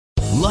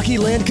Lucky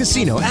Land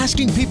Casino,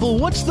 asking people,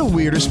 what's the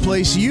weirdest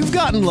place you've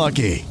gotten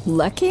lucky?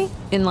 Lucky?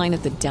 In line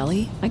at the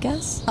deli, I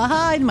guess?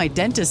 Aha, in my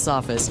dentist's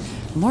office.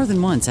 More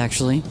than once,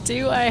 actually.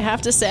 Do I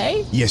have to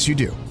say? Yes, you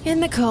do. In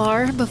the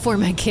car before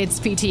my kids'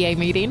 PTA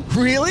meeting.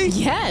 Really?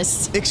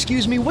 Yes.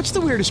 Excuse me, what's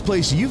the weirdest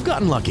place you've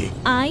gotten lucky?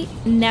 I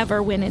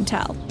never win and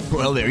tell.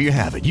 Well, there you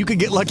have it. You can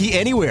get lucky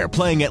anywhere,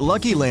 playing at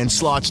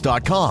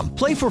LuckyLandSlots.com.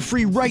 Play for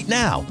free right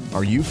now.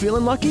 Are you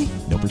feeling lucky?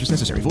 No purchase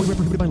necessary. Void where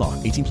prohibited by law.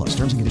 18 plus.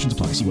 Terms and conditions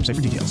apply. See website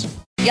for details.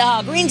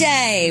 Y'all, Green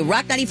Day,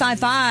 Rock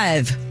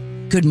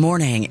 95.5. Good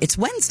morning. It's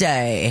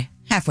Wednesday.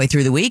 Halfway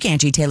through the week,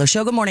 Angie Taylor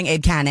Show. Good morning,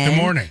 Abe Cannon.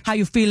 Good morning. How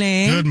you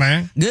feeling? Good,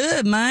 man.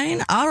 Good,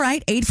 man. All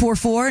right,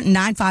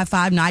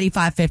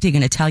 844-955-9550.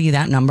 Going to tell you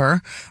that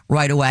number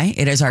right away.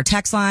 It is our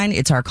text line.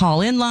 It's our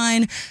call-in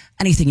line.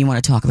 Anything you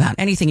want to talk about,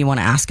 anything you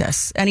want to ask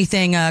us,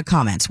 anything,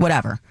 comments,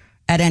 whatever,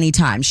 at any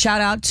time.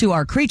 Shout out to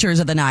our creatures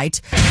of the night.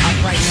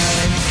 Up right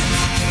now.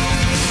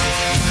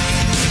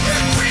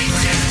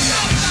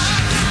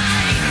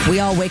 We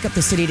all wake up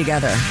the city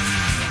together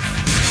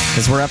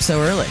because we're up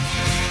so early.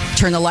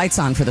 Turn the lights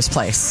on for this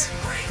place,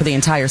 for the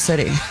entire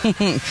city.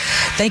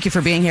 Thank you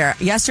for being here.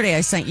 Yesterday,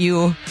 I sent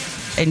you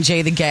and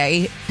Jay the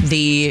Gay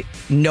the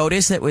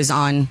notice that was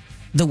on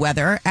the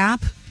weather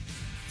app.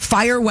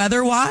 Fire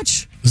weather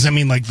watch. Does that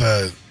mean like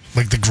the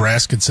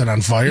grass could set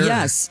on fire?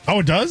 Yes. Oh,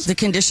 it does? The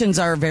conditions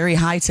are very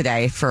high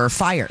today for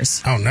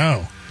fires. Oh,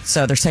 no.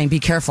 So they're saying be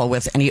careful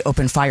with any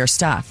open fire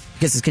stuff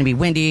because it's going to be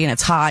windy and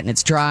it's hot and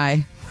it's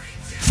dry.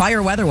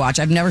 Fire weather watch.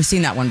 I've never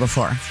seen that one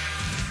before.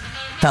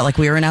 Felt like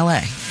we were in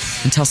LA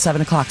until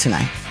 7 o'clock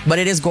tonight. But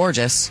it is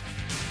gorgeous.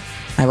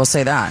 I will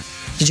say that.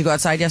 Did you go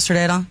outside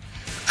yesterday at all?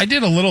 I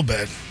did a little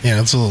bit. Yeah,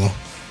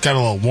 got a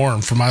little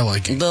warm for my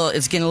liking.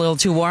 It's getting a little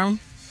too warm?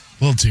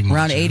 A little too much.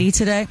 Around 80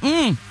 today?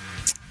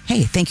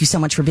 Hey, thank you so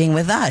much for being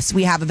with us.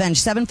 We have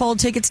Avenged Sevenfold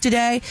tickets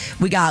today.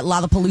 We got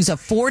Lollapalooza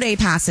 4-day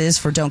passes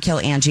for Don't Kill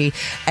Angie.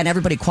 And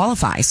everybody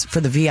qualifies for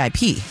the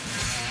VIP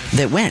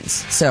that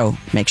wins. So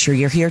make sure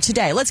you're here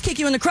today. Let's kick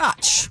you in the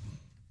crotch.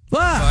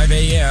 5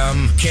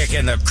 a.m. Kick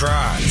in the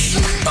crotch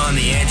on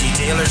the Angie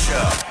Taylor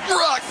Show.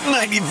 Rock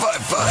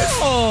 95.5.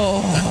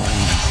 Oh.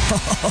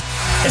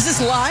 Is this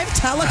live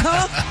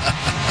telecom?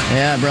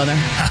 Yeah, brother.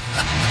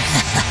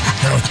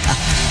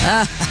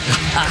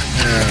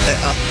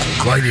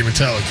 Mighty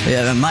Metallica.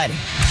 Yeah, the mighty.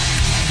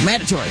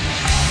 Mandatory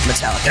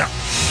Metallica. Yeah.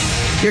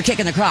 You're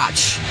kicking the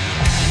crotch.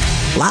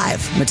 Live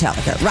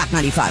Metallica. Rock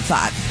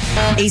 95.5.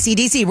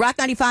 AC/DC, Rock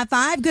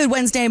 95.5. Good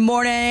Wednesday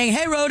morning.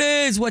 Hey,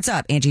 Roadies. What's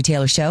up? Angie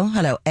Taylor Show.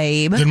 Hello,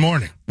 Abe. Good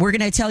morning. We're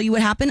going to tell you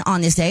what happened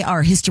on this day,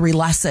 our history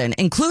lesson,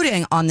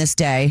 including on this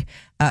day,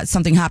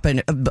 something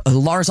happened.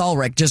 Lars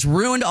Ulrich just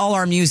ruined all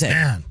our music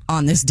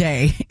on this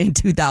day in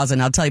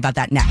 2000. I'll tell you about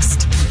that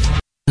next.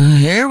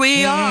 Here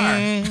we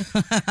are.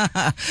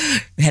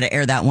 We had to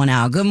air that one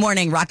out. Good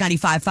morning, Rock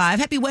 95.5.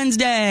 Happy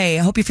Wednesday.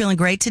 I hope you're feeling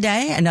great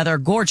today. Another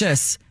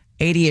gorgeous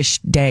 80-ish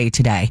day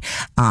today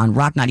on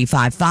Rock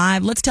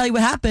 95.5. Let's tell you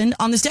what happened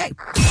on this day.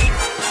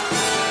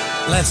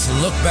 Let's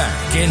look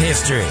back in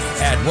history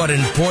at what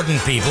important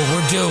people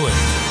were doing.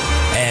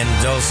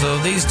 And also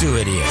these two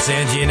idiots,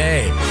 Angi and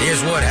Abe.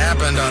 Here's what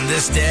happened on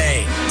this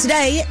day.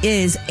 Today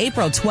is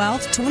April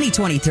 12th,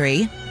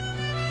 2023.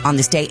 On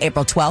this day,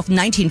 April 12th,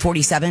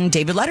 1947,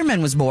 David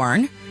Letterman was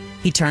born.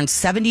 He turned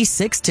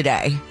 76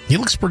 today. He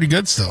looks pretty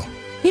good still.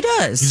 He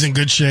does. He's in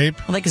good shape.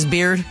 I like his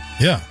beard.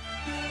 Yeah.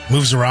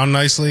 Moves around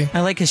nicely.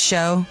 I like his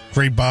show.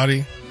 Great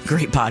body.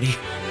 Great body.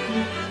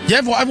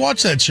 Yeah, I've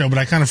watched that show, but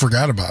I kind of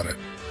forgot about it.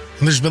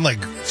 And there's been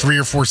like 3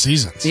 or 4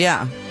 seasons.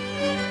 Yeah.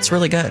 It's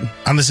really good.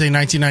 On this day,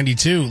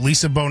 1992,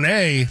 Lisa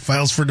Bonet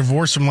files for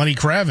divorce from Lenny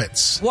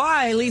Kravitz.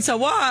 Why, Lisa?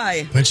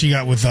 Why? Then she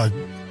got with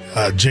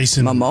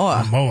Jason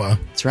Momoa.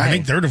 That's right. I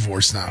think they're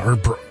divorced now. Or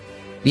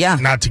yeah.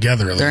 Not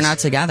together, at least. They're not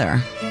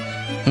together.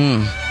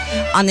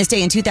 On this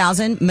day in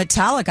 2000,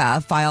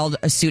 Metallica filed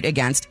a suit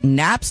against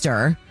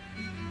Napster,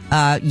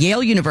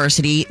 Yale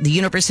University, the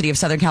University of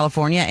Southern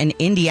California, and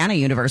Indiana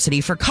University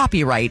for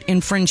copyright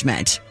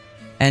infringement.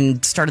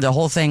 And started the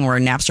whole thing where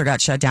Napster got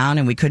shut down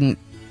and we couldn't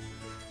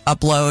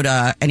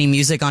upload any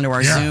music onto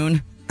our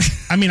Zune.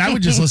 I mean, I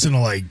would just listen to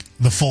like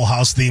the Full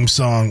House theme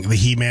song, the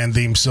He-Man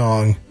theme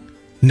song,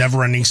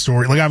 Never Ending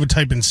Story. Like I would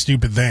type in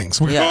stupid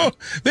things. Like, oh,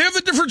 they have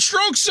the Different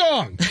Strokes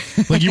song.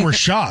 Like you were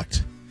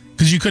shocked.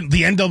 Because you couldn't,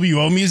 the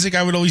NWO music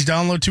I would always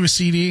download to a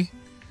CD.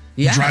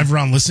 Yeah. Drive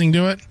around listening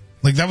to it.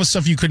 Like that was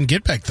stuff you couldn't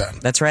get back then.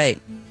 That's right.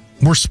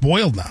 We're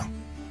spoiled now.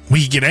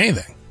 We could get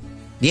anything.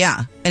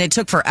 Yeah. And it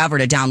took forever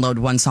to download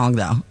one song,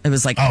 though. It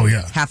was like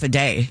half a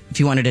day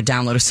if you wanted to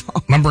download a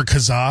song. Remember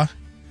Kazaa?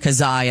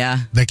 Kazaa, yeah.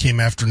 That came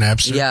after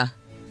Napster. Yeah.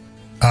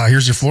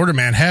 Here's your Florida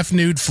man.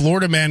 Half-nude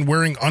Florida man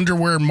wearing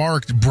underwear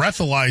marked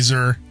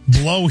breathalyzer,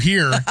 blow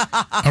here,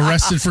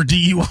 arrested for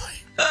DUI.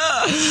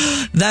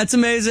 That's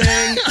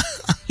amazing.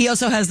 He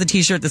also has the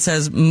t-shirt that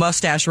says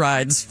mustache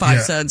rides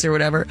 5 cents or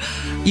whatever.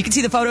 You can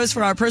see the photos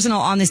for our personal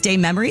On This Day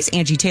memories,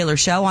 Angie Taylor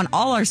Show, on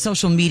all our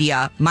social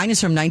media. Mine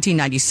is from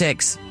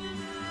 1996.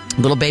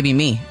 Little baby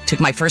me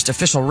took my first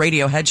official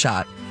radio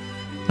headshot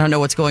I don't know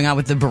what's going on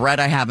with the barrette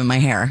I have in my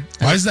hair.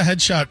 Why is the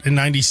headshot in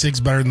 96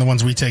 better than the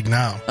ones we take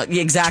now?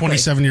 Exactly.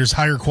 27 years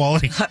higher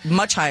quality.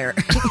 Much higher.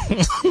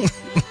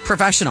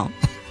 Professional.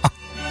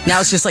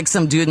 Now it's just like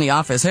some dude in the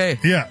office. Hey.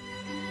 Yeah.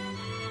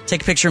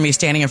 Take a picture of me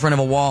standing in front of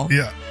a wall.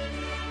 Yeah.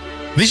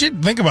 They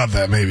should think about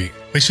that, maybe.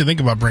 They should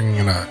think about bringing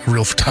in a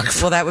real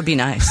photographer. Well, that would be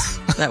nice.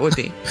 That would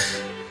be.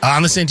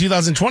 On this day in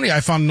 2020, I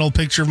found an old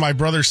picture of my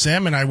brother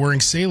Sam and I wearing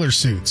sailor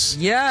suits.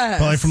 Yes.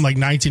 Probably from like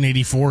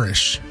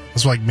 1984-ish. It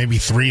was like maybe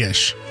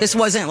 3-ish. This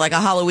wasn't like a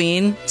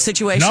Halloween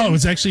situation? No, it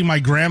was actually my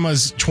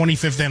grandma's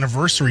 25th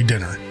anniversary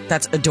dinner.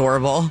 That's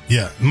adorable.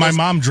 Yeah. My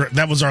mom,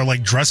 that was our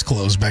like dress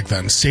clothes back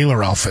then,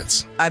 sailor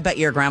outfits. I bet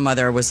your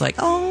grandmother was like,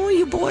 oh,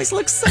 you boys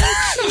look so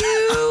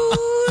cute.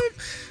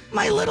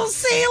 My little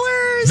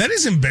sailors. That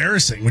is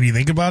embarrassing when you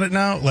think about it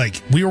now.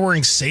 Like, we were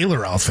wearing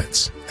sailor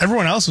outfits.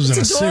 Everyone else was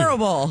in a suit.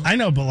 Adorable. I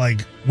know, but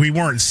like, we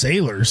weren't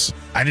sailors.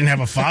 I didn't have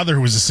a father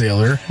who was a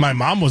sailor. My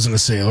mom wasn't a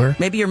sailor.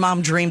 Maybe your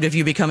mom dreamed of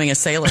you becoming a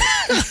sailor.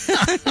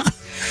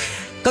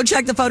 Go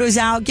check the photos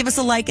out. Give us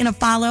a like and a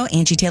follow.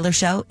 Angie Taylor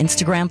Show,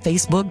 Instagram,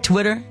 Facebook,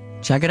 Twitter.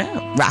 Check it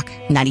out. Rock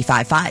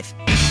 95.5.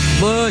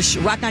 Bush.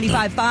 Rock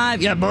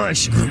 95.5. Yeah,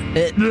 Bush.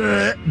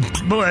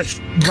 Bush.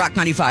 Rock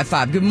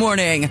 95.5. Good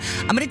morning.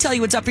 I'm going to tell you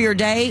what's up for your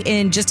day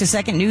in just a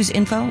second. News,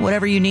 info,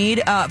 whatever you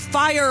need.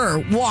 Fire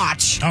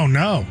watch. Oh,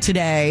 no.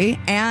 Today.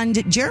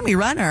 And Jeremy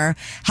Renner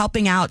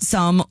helping out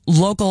some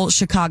local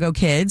Chicago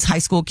kids, high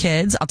school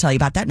kids. I'll tell you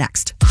about that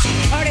next.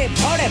 Party,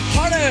 party,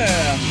 party.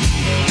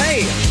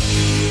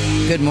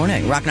 Hey. Good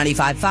morning. Rock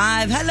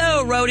 95.5.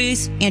 Hello,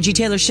 roadies. Angie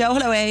Taylor Show.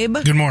 Hello, Abe.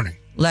 Good morning.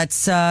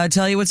 Let's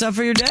tell you what's up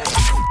for your day.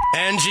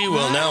 Angie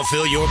will now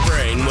fill your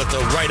brain with the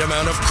right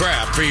amount of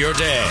crap for your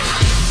day.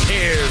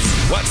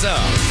 Here's what's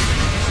up.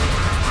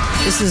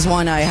 This is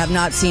one I have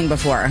not seen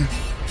before.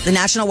 The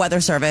National Weather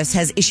Service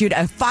has issued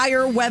a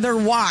fire weather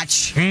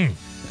watch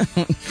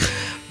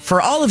for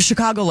all of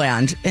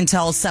Chicagoland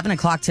until 7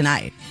 o'clock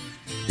tonight.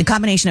 The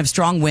combination of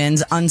strong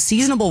winds,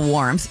 unseasonable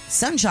warmth,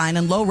 sunshine,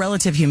 and low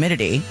relative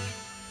humidity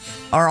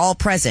are all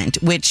present,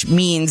 which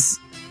means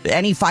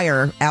any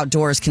fire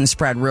outdoors can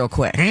spread real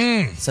quick.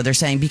 So they're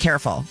saying be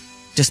careful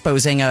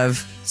disposing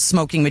of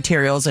smoking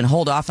materials and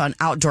hold off on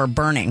outdoor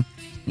burning.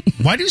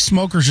 Why do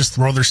smokers just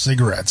throw their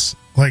cigarettes?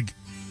 Like,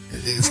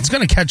 it's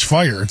going to catch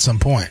fire at some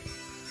point.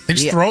 They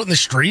just throw it in the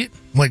street?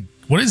 Like,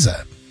 what is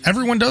that?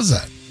 Everyone does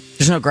that.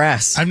 There's no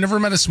grass. I've never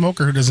met a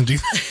smoker who doesn't do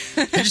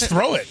that. They just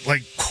throw it.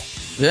 Like,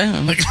 yeah.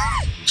 Like,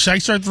 should I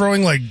start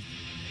throwing, like,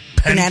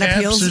 pen banana caps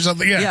peels or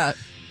something? Yeah.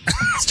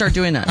 Start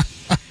doing that.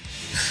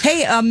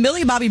 Hey,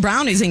 Millie Bobby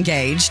Brown is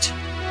engaged.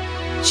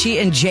 She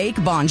and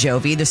Jake Bon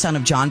Jovi, the son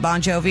of John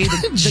Bon Jovi.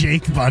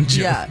 Jake Bon Jovi.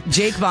 Yeah,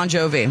 Jake Bon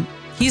Jovi.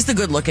 He's the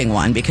good-looking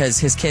one because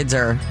his kids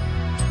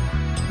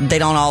they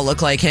don't all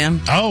look like him.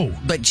 Oh.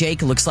 But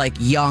Jake looks like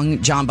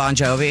young John Bon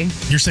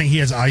Jovi. You're saying he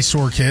has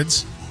eyesore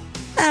kids?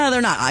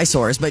 They're not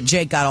eyesores, but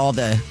Jake got all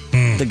the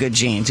good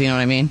genes, you know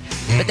what I mean?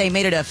 But they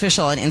made it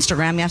official on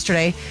Instagram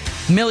yesterday.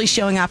 Millie's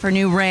showing off her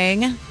new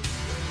ring.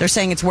 They're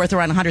saying it's worth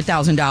around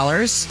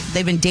 $100,000.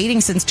 They've been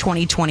dating since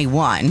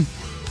 2021,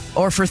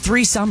 or for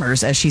 3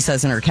 summers, as she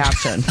says in her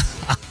caption.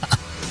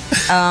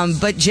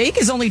 But Jake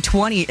is only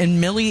 20 and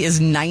Millie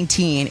is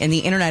 19, and the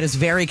internet is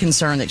very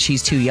concerned that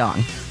she's too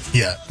young.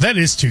 Yeah, that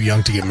is too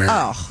young to get married.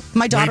 Oh,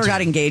 my daughter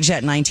got engaged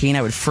at 19.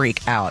 I would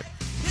freak out.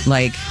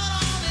 Like,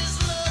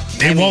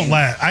 it won't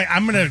last.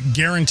 I'm going to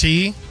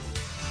guarantee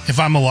if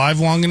I'm alive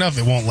long enough,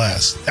 it won't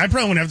last. I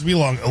probably won't have to be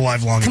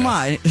alive long enough. Come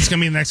on. It's going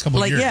to be the next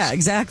couple of years. Yeah,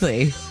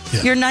 exactly.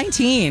 Yeah. You're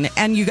 19,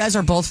 and you guys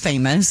are both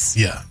famous.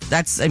 Yeah.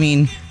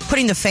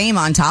 Putting the fame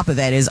on top of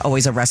it is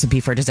always a recipe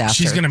for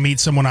disaster. She's going to meet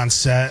someone on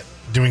set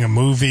doing a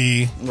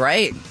movie.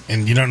 Right.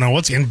 And you don't know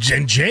and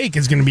Jake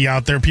is going to be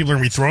out there. People are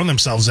going to be throwing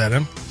themselves at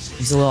him.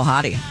 He's a little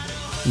hottie.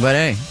 But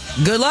hey,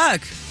 good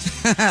luck.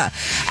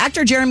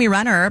 Actor Jeremy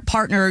Renner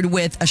partnered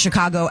with a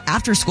Chicago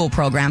after-school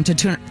program to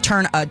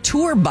turn a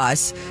tour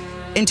bus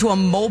into a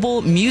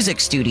mobile music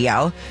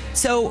studio.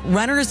 So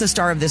Renner is the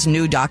star of this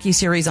new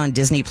docuseries on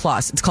Disney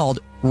Plus. It's called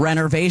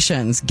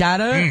Renovations.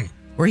 Got it?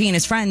 Where he and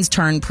his friends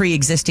turn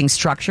pre-existing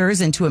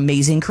structures into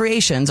amazing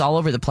creations all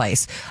over the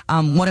place.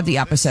 One of the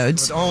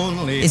episodes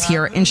is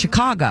here in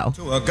Chicago.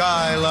 To a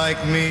guy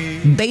like me.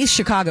 Base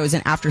Chicago is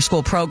an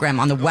after-school program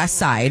on the west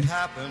side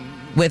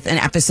with an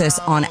emphasis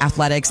on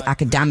athletics,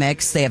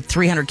 academics. They have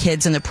 300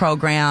 kids in the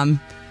program.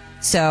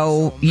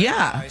 So,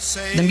 yeah,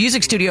 the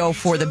music studio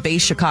for the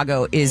Base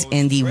Chicago is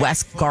in the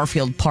West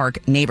Garfield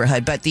Park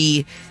neighborhood. But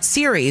the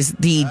series,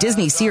 the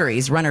Disney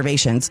series,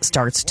 Renovations,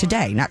 starts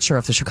today. Not sure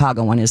if the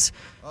Chicago one is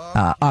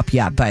up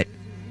yet, but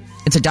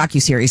it's a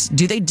docuseries.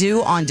 Do they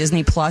do on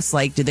Disney Plus,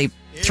 like, do they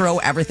throw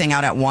everything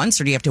out at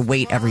once, or do you have to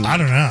wait every week? I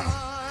don't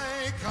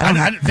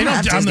know. They don't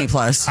have Disney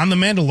Plus. On The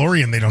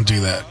Mandalorian, they don't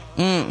do that.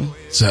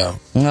 So,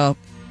 well,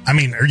 I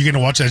mean, are you going to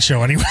watch that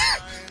show anyway?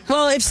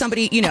 Well, if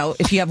somebody,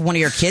 if you have one of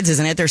your kids,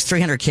 isn't it? There's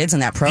 300 kids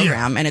in that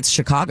program, and it's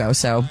Chicago,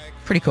 so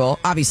pretty cool.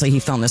 Obviously, he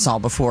filmed this all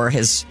before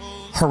his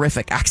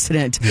horrific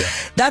accident. Yeah.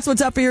 That's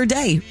what's up for your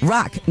day.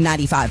 Rock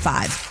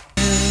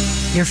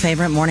 95.5. Your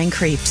favorite morning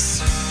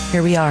creeps.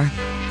 Here we are.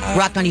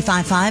 Rock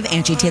 95.5,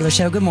 Angie Taylor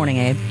Show. Good morning,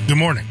 Abe. Good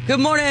morning.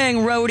 Good morning,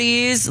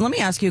 roadies. Let me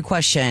ask you a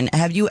question.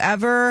 Have you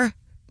ever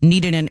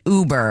needed an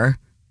Uber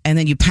and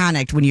then you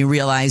panicked when you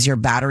realize your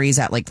battery's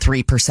at like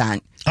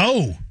 3%?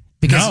 Oh,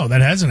 no,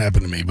 that hasn't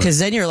happened to me. Because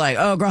then you're like,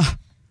 oh, girl,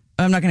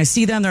 I'm not going to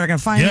see them. They're not going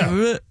to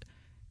find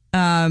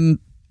me.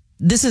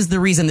 This is the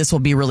reason this will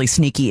be really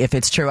sneaky if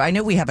it's true. I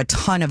know we have a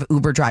ton of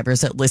Uber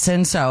drivers that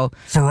listen, so...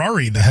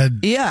 Ferrari, the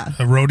head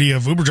roadie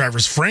of Uber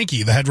drivers.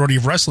 Frankie, the head roadie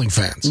of wrestling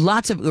fans.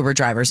 Lots of Uber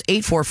drivers.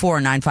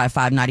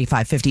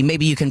 844-955-9550.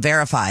 Maybe you can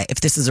verify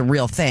if this is a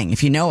real thing,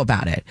 if you know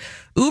about it.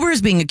 Uber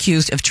is being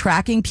accused of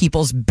tracking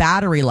people's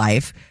battery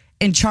life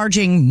and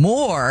charging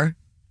more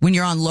when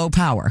you're on low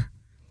power.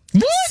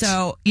 What?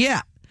 So,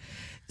 yeah.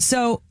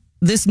 So...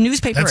 This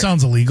newspaper... That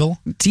sounds illegal.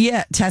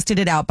 Yeah, tested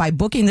it out by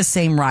booking the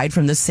same ride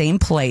from the same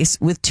place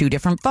with two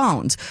different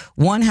phones.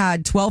 One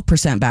had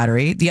 12%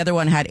 battery. The other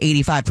one had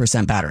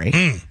 85% battery.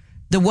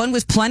 The one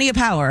with plenty of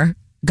power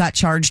got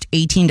charged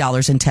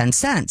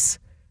 $18.10.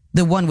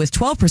 The one with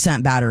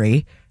 12%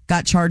 battery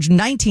got charged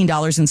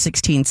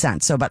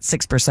 $19.16, so about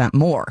 6%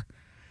 more.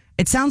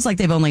 It sounds like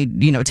they've only,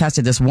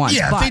 tested this once.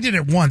 Yeah, if they did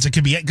it once, it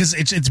could be, because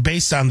it's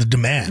based on the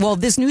demand. Well,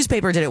 this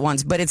newspaper did it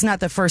once, but it's not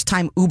the first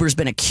time Uber's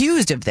been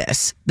accused of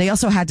this. They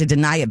also had to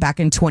deny it back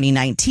in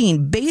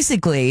 2019.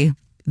 Basically,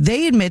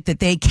 they admit that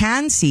they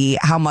can see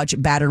how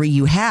much battery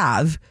you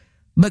have,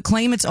 but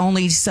claim it's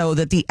only so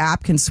that the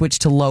app can switch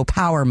to low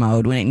power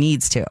mode when it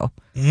needs to.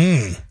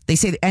 They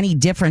say that any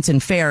difference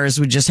in fares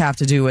would just have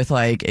to do with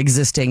like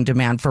existing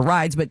demand for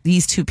rides, but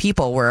these two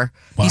people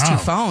these two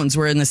phones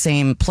were in the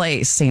same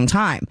place, same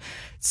time.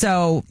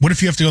 So what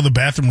if you have to go to the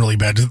bathroom really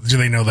bad? Do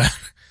they know that?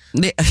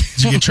 Did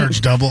you get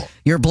charged double?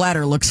 Your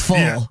bladder looks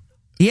full.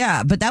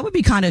 Yeah, but that would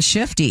be kind of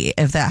shifty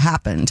if that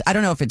happened. I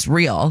don't know if it's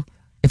real,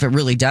 if it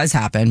really does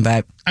happen,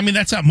 but I mean,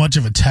 that's not much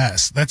of a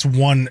test. That's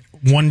one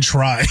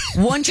try.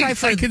 One try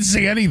for I can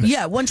say anything.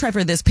 Yeah, one try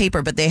for this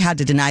paper, but they had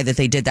to deny that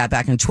they did that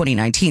back in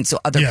 2019. So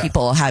other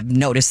people have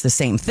noticed the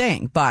same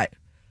thing. But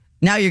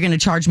now you're going to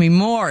charge me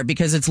more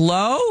because it's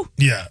low?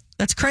 Yeah.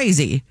 That's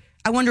crazy.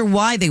 I wonder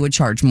why they would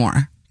charge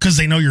more. Because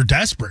they know you're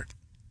desperate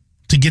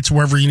to get to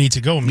wherever you need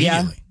to go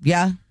immediately.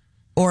 Yeah.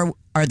 Or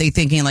are they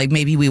thinking like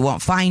maybe we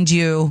won't find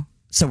you,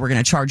 so we're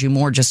going to charge you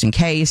more just in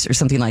case or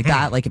something like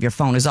that, like if your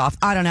phone is off?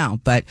 I don't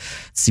know, but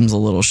it seems a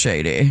little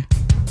shady.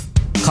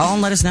 Call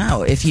and let us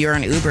know if you're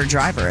an Uber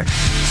driver.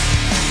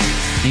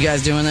 You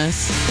guys doing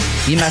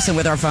this? You messing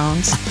with our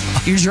phones?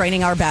 You're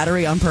draining our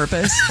battery on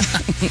purpose?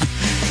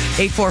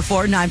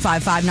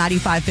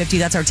 844-955-9550.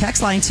 That's our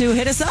text line, too.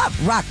 Hit us up.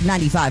 Rock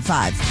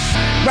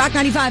 95.5. Rock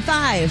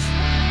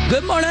 95.5.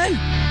 Good morning.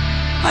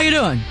 How you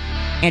doing?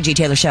 Angie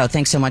Taylor Show.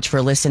 Thanks so much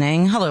for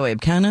listening. Hello,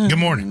 Abe Kenna. Good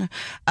morning.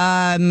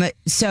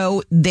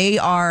 So they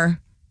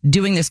are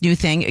doing this new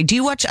thing. Do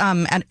you watch?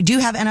 Do you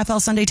have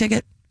NFL Sunday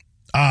Ticket?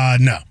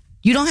 No.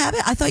 You don't have it?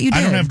 I thought you did.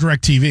 I don't have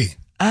DirecTV.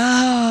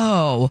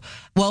 Oh,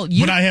 well,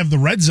 but I have the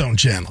Red Zone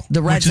channel.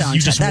 The Red Zone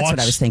channel. That's what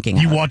I was thinking.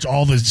 You watch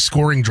all the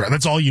scoring drive.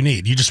 That's all you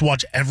need. You just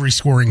watch every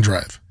scoring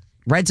drive.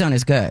 Red Zone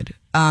is good.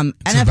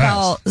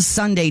 NFL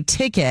Sunday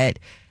Ticket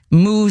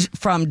moves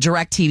from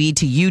DirecTV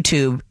to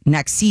YouTube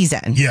next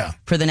season. Yeah.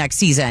 For the next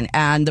season.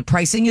 And the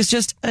pricing is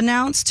just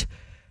announced.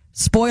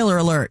 Spoiler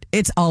alert.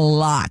 It's a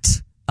lot.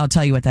 I'll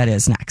tell you what that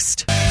is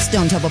next.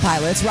 Stone Temple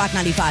Pilots, Rock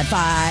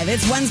 95.5.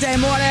 It's Wednesday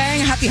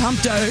morning. Happy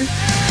hump day.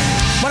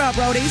 What up,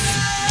 roadies?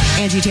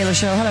 Angie Taylor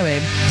Show. Hello,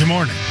 Abe. Good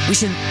morning. We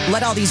should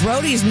let all these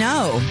roadies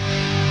know.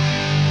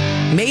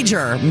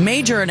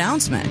 Major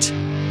announcement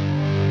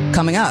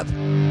coming up.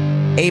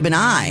 Abe and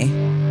I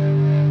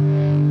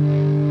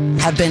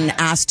have been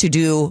asked to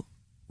do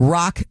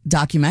rock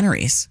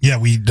documentaries. Yeah,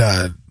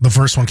 the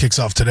first one kicks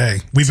off today.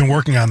 We've been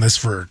working on this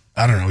for,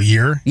 I don't know, a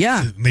year.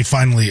 Yeah. They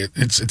finally,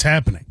 it's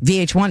happening.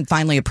 VH1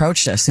 finally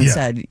approached us and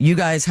said, you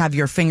guys have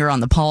your finger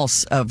on the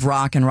pulse of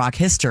rock and rock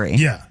history.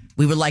 Yeah.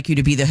 We would like you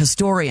to be the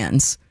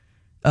historians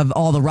of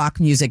all the rock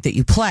music that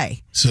you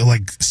play. So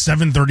like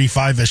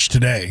 7:35-ish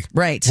today.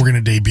 Right. We're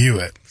going to debut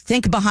it.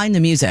 Think behind the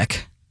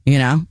music,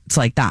 it's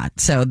like that.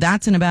 So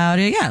that's in about,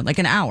 like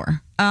an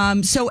hour.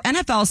 So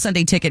NFL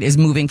Sunday Ticket is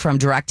moving from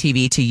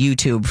DirecTV to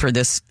YouTube for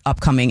this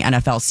upcoming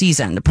NFL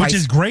season. Which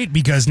is great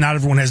because not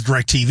everyone has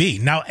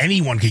DirecTV. Now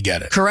anyone could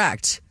get it.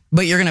 Correct.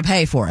 But you're going to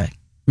pay for it.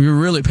 You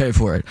really pay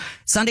for it.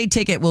 Sunday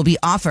Ticket will be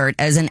offered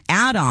as an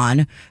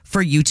add-on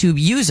for YouTube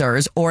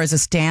users or as a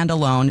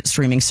standalone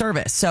streaming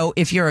service. So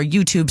if you're a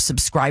YouTube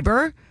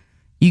subscriber,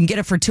 you can get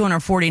it for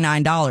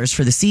 $249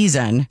 for the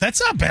season.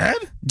 That's not bad.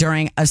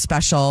 During a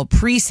special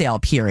pre-sale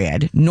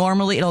period.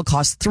 Normally, it'll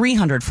cost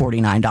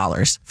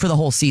 $349 for the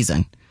whole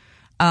season.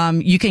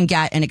 You can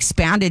get an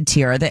expanded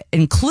tier that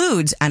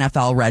includes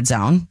NFL Red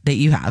Zone that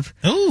you have.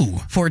 Ooh.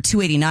 For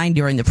 $289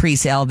 during the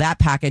pre-sale. That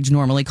package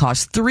normally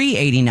costs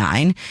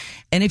 $389.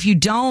 And if you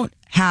don't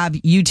have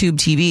YouTube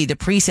TV, the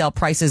pre-sale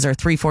prices are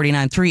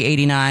 $349,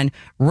 $389.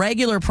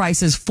 Regular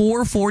prices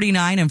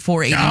 $449 and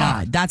 $489.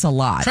 Oh. That's a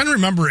lot. I'm trying to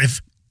remember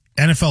if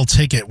NFL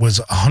Ticket was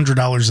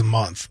 $100 a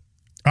month.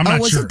 I'm not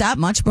was sure. It that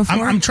much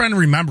before? I'm trying to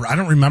remember. I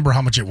don't remember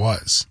how much it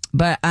was.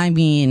 But I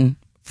mean,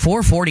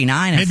 $4.49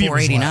 and Maybe it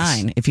was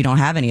 $4.89 if you don't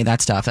have any of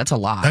that stuff. That's a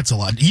lot. That's a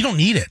lot. You don't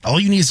need it. All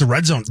you need is the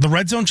Red Zone. The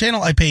Red Zone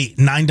channel I pay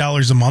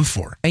 $9 a month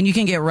for. And you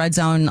can get Red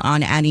Zone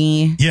on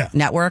any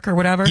network or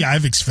whatever? Yeah, I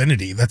have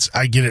Xfinity.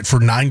 I get it for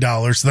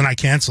 $9, then I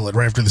cancel it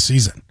right after the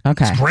season.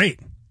 Okay. It's great.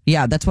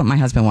 Yeah, that's what my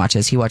husband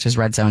watches. He watches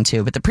Red Zone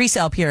too. But the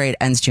pre-sale period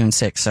ends June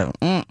 6th. So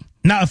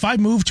Now, if I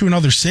moved to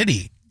another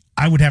city,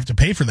 I would have to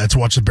pay for that to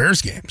watch the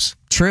Bears games.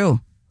 True.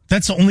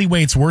 That's the only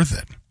way it's worth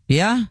it.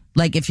 Yeah.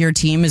 Like if your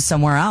team is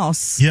somewhere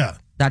else. Yeah.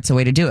 That's the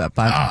way to do it.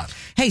 But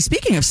hey,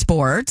 speaking of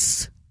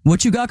sports,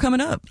 what you got coming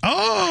up?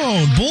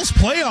 Oh, Bulls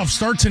playoffs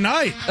start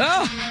tonight.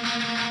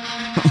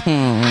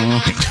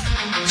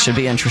 Should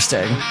be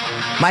interesting.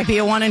 Might be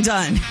a one and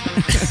done.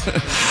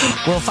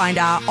 We'll find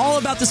out all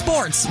about the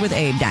sports with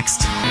Abe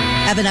next.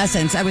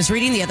 Evanescence. I was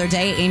reading the other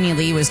day, Amy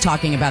Lee was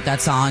talking about that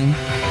song,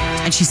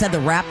 and she said the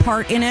rap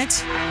part in it,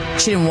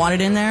 she didn't want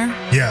it in there.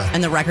 Yeah.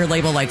 And the record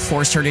label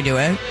forced her to do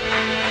it.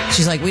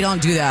 She's like, we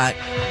don't do that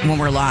when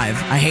we're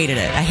live. I hated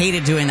it. I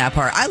hated doing that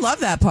part. I love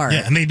that part.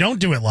 Yeah, and they don't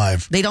do it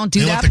live. They don't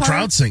do that part? They let the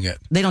crowd sing it.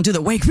 They don't do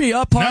the wake me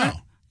up part? No.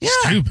 Yeah.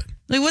 Stupid.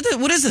 Like,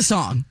 what is the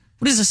song?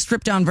 What is the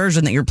stripped down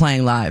version that you're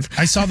playing live?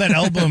 I saw that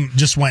album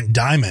just went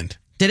diamond.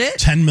 Did it?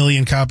 10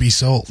 million copies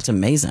sold. It's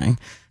amazing.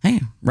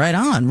 Hey, right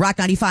on. Rock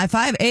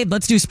 95.5. Abe,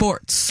 let's do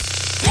sports.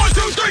 1, 2,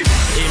 3.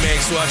 He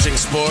makes watching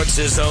sports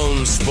his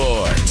own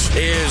sport.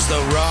 Here's the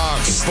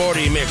Rock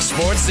Sporty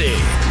McSportsy.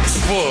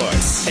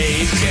 Sports,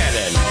 Abe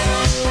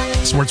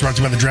Cannon. Sports brought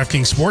to you by the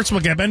DraftKings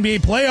Sportsbook app. NBA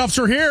playoffs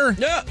are here.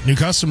 Yeah. New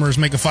customers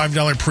make a $5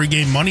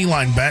 pregame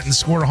moneyline bet and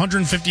score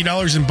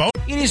 $150 in bonus.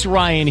 It is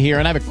Ryan here,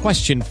 and I have a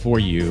question for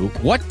you.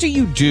 What do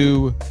you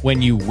do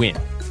when you win?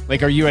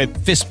 Like, are you a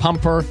fist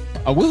pumper,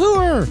 a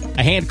woohooer,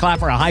 a hand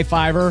clapper, a high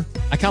fiver?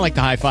 I kind of like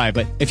the high five,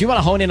 but if you want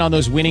to hone in on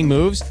those winning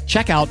moves,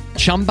 check out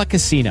Chumba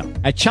Casino.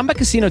 At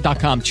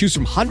ChumbaCasino.com, choose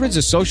from hundreds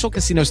of social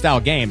casino-style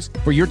games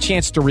for your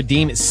chance to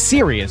redeem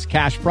serious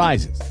cash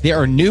prizes. There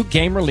are new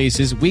game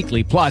releases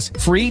weekly, plus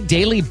free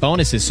daily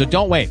bonuses. So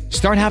don't wait.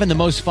 Start having the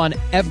most fun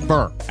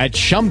ever at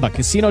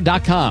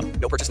ChumbaCasino.com.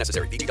 No purchase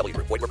necessary. VGW.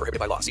 Void where prohibited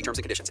by law. See terms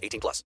and conditions.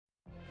 18+.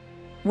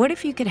 What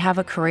if you could have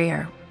a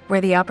career where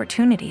the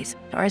opportunities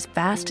are as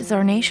vast as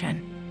our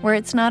nation, where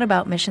it's not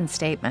about mission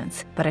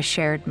statements, but a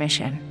shared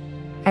mission?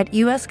 At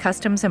U.S.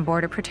 Customs and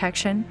Border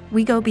Protection,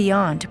 we go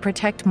beyond to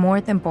protect more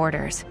than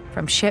borders.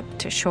 From ship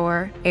to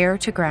shore, air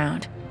to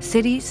ground,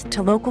 cities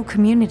to local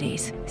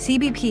communities,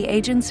 CBP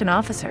agents and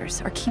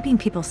officers are keeping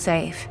people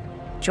safe.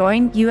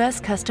 Join U.S.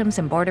 Customs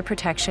and Border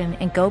Protection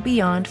and go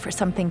beyond for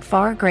something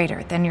far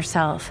greater than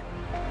yourself.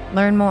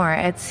 Learn more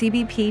at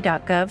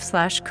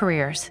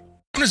cbp.gov/careers.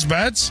 Bonus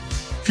bets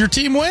if your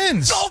team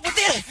wins. Go with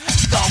it.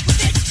 Go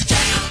with it.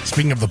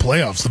 Speaking of the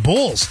playoffs, the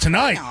Bulls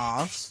tonight.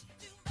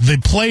 The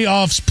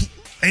playoffs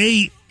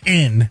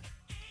play-in.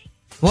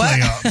 What?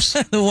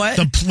 Playoffs. The what?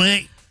 The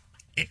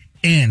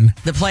play-in.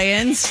 The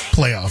play-ins?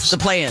 Playoffs. The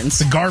play-ins.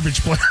 The garbage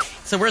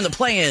playoffs. So we're in the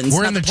play-ins.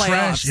 We're not in the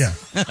playoffs.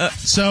 trash. Yeah.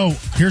 So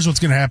here's what's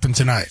going to happen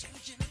tonight.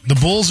 The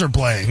Bulls are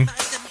playing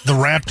the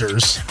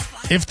Raptors.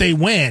 If they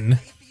win,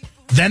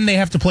 then they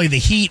have to play the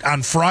Heat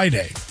on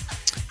Friday.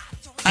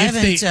 I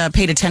haven't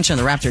paid attention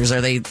to the Raptors. Are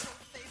they?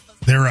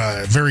 They're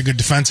a very good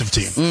defensive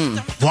team.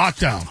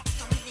 Lockdown.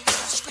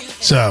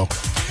 So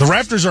the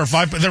Raptors are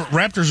The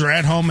Raptors are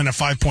at home and a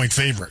 5-point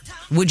favorite.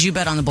 Would you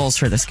bet on the Bulls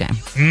for this game?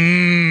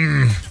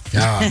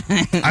 Yeah,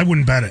 I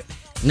wouldn't bet it.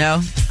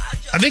 No,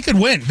 they could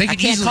win. They could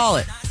call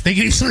it. They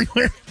could easily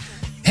win.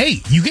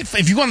 Hey,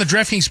 if you go on the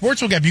DraftKings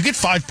Sportsbook app, you get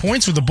 5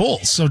 points with the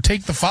Bulls. So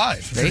take the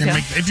 5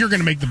 if you're going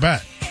to make the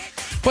bet.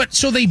 But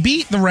so they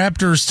beat the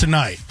Raptors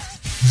tonight.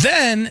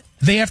 Then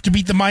they have to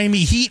beat the Miami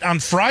Heat on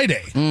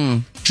Friday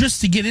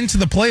just to get into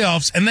the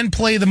playoffs and then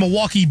play the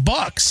Milwaukee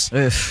Bucks.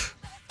 It's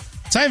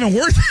not even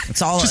worth it.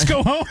 It's all just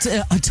go home. It's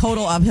a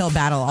total uphill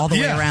battle all the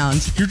way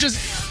around.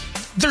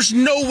 There's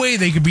no way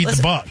they could beat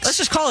the Bucks. Let's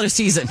just call it a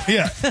season.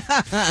 Yeah.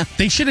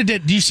 They should have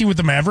did. Do you see what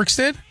the Mavericks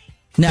did?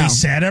 No. They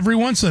sat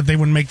everyone so that they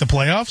wouldn't make the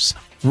playoffs.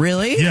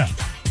 Really? Yeah.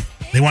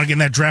 They want to get in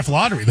that draft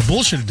lottery. The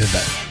Bulls should have did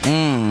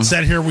that.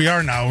 Said here we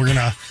are now. We're going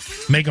to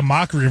make a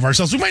mockery of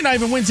ourselves. We might not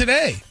even win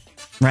today.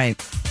 Right.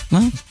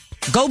 Well,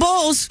 go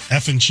Bulls.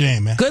 Effing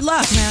shame, man. Good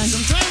luck, man.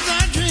 Sometimes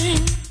I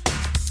dream.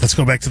 Let's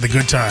go back to the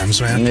good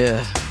times, man.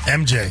 Yeah.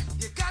 MJ.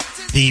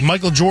 The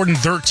Michael Jordan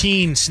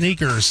 13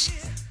 sneakers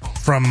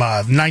from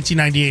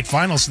 1998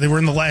 finals. They were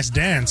in the Last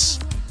Dance.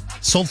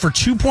 Sold for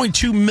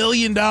 $2.2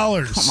 million.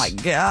 Oh, my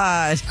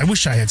God. I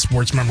wish I had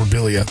sports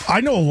memorabilia.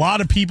 I know a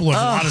lot of people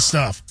have a lot of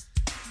stuff.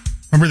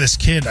 Remember this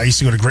kid I used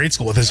to go to grade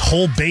school with? His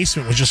whole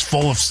basement was just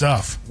full of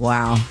stuff.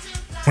 Wow.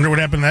 Wonder what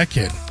happened to that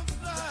kid.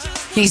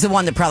 He's the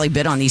one that probably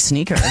bid on these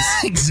sneakers.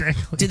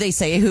 Exactly. Did they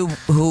say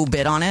who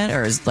bid on it,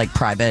 or is it like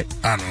private?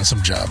 I don't know,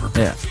 some jobber.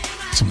 Yeah.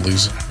 Some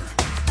loser.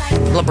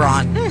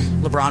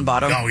 LeBron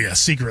bought him. Oh, yeah,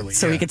 secretly.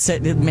 So he could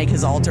sit and make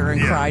his altar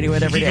and cry to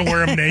it every day. He can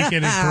wear him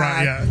naked and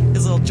cry, yeah.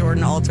 His little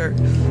Jordan altar.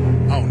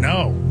 Oh,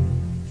 no.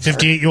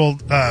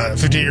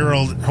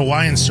 58-year-old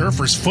Hawaiian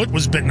surfer's foot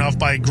was bitten off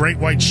by a great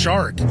white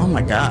shark. Oh,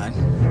 my God.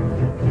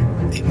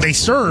 They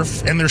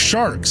surf, and they're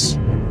sharks.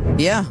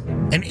 Yeah.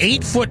 An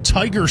 8-foot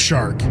tiger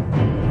shark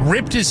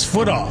ripped his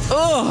foot off.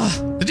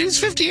 Ugh. The dude's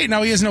 58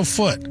 now. He has no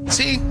foot.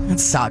 See? It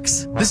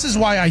sucks. This is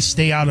why I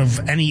stay out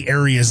of any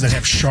areas that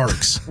have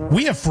sharks.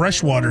 We have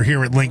fresh water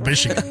here at Lake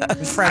Michigan. I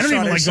don't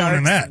even like going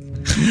in that.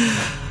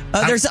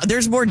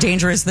 There's more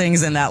dangerous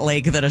things in that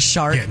lake than a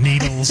shark. Yeah,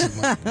 needles.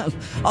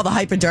 All the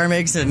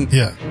hypodermics and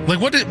like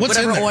what's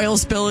whatever in there? oil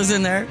spill is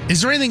in there.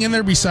 Is there anything in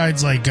there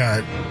besides like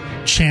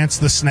Chance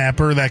the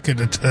Snapper that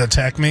could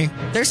attack me?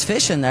 There's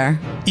fish in there.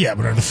 Yeah,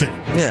 but are the fish?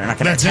 Yeah, they're not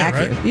going to attack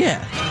it, right? you.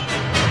 Yeah.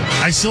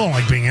 I still don't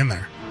like being in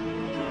there.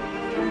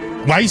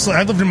 Well,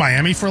 I lived in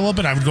Miami for a little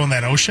bit. I would go in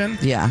that ocean.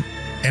 Yeah.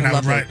 And I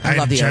would ride. I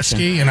had a jet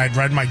ski, and I'd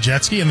ride my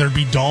jet ski, and there'd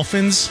be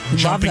dolphins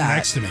jumping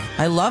next to me.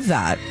 I love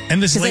that.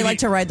 And this lady, they like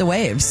to ride the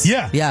waves.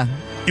 Yeah. Yeah.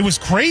 It was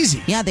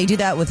crazy. Yeah, they do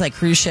that with like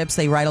cruise ships.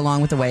 They ride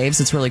along with the waves.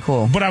 It's really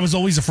cool. But I was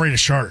always afraid of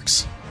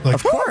sharks. Like,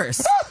 of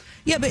course.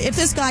 Yeah, but if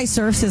this guy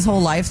surfs his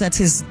whole life, that's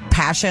his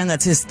passion,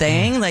 that's his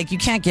thing, like you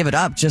can't give it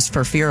up just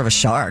for fear of a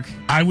shark.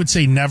 I would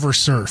say never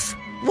surf.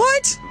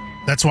 What?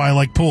 That's why I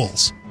like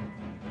pools.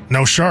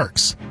 No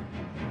sharks.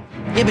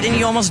 Yeah, but didn't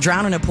you almost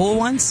drown in a pool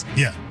once?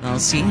 Yeah. Oh,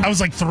 see? I was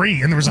like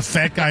 3, and there was a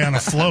fat guy on a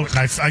float, and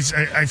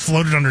I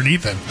floated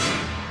underneath him.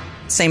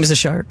 Same as a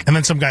shark. And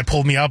then some guy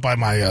pulled me out by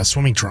my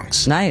swimming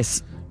trunks.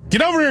 Nice.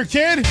 Get over here,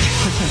 kid.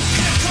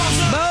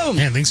 Boom.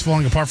 Man, things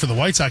falling apart for the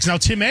White Sox. Now,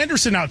 Tim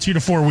Anderson out 2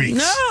 to 4 weeks.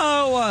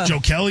 No. Joe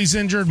Kelly's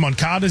injured.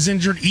 Moncada's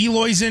injured.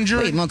 Eloy's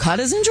injured. Wait,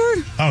 Moncada's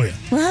injured? Oh, yeah.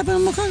 What happened to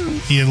Moncada?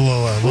 He had a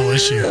little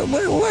issue.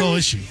 What? Little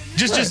issue.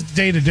 Just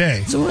day to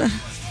day. So what?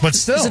 But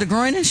still. Is it a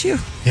groin issue?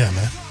 Yeah,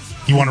 man.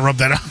 You want to rub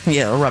that out?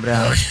 Yeah, I'll rub it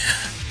out.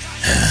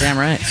 Damn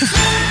right.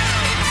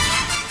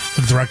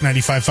 Look at the Rock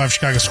 95.5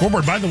 Chicago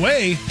scoreboard. By the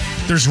way,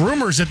 there's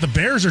rumors that the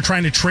Bears are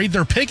trying to trade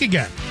their pick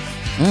again.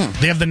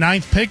 They have the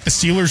 9th pick. The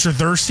Steelers are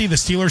thirsty. The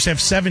Steelers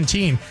have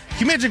 17. Can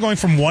you imagine going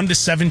from 1 to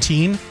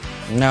 17?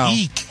 No.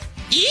 Eek.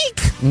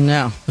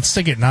 No. Let's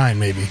take it 9,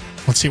 maybe.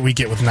 Let's see what we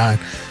get with 9.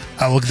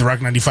 Look at the Rock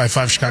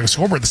 95.5 Chicago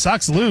scoreboard. The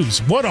Sox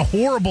lose. What a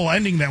horrible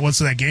ending that was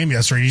to that game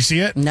yesterday. You see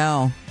it?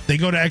 No. They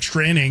go to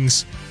extra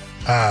innings.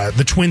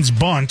 The Twins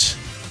bunt.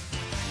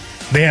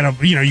 They had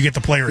you get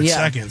the player at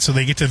second, so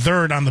they get to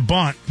third on the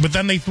bunt, but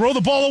then they throw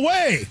the ball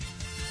away.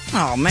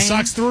 Oh, man. The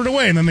Sox threw it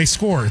away, and then they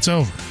score. It's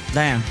over.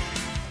 Damn.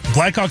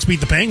 Blackhawks beat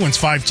the Penguins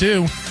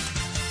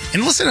 5-2.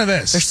 And listen to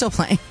this. They're still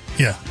playing.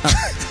 Yeah.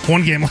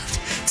 1 game left.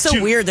 It's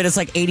so weird that it's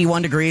like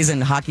 81 degrees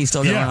and hockey's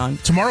still going on.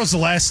 Tomorrow's the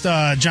last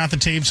Jonathan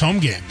Taves home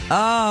game.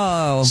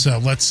 Oh. So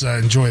let's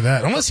enjoy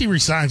that. Unless he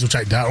resigns, which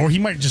I doubt, or he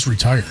might just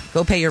retire.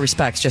 Go pay your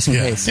respects just in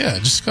case. Yeah,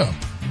 just go.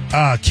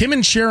 Kim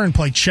and Sharon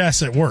play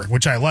chess at work,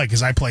 which I like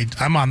because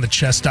I'm on the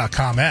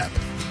chess.com app.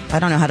 I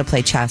don't know how to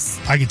play chess.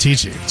 I can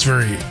teach you.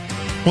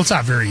 It's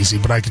not very easy,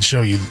 but I can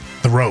show you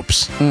the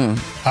ropes.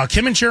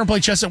 Kim and Sharon play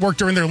chess at work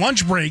during their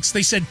lunch breaks.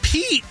 They said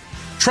Pete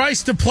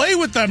tries to play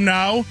with them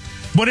now,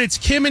 but it's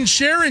Kim and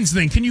Sharon's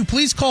thing. Can you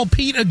please call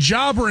Pete a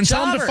jobber and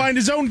tell him to find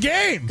his own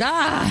game?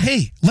 God.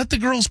 Hey, let the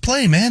girls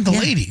play, man. The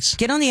ladies.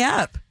 Get on the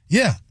app.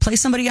 Yeah. Play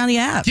somebody on the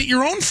app. Get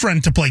your own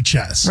friend to play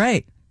chess.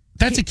 Right.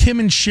 That's a Kim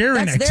and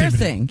Sharon That's activity.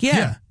 their thing.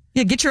 Yeah.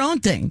 Yeah, get your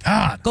own thing.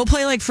 God. Go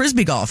play like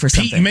Frisbee golf or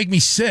something. Pete, you make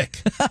me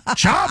sick.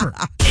 Jobber.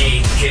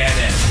 Ain't Get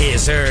It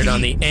is heard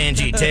on the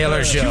Angie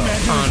Taylor Show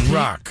on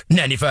Rock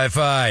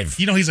 95.5.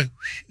 You know, he's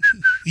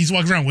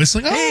walking around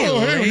whistling. Hey,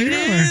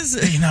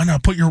 ladies. Hey, no,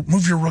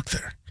 move your rook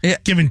there. Yeah.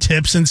 Giving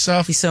tips and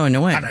stuff. He's so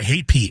annoying. God, I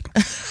hate Pete.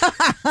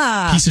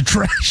 Piece of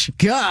trash.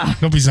 God.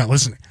 Hope he's not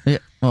listening. Yeah.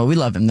 Well, we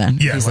love him then.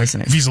 Yeah, he's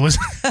listening. If he's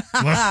listening.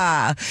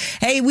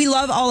 Hey, we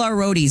love all our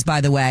roadies,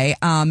 by the way.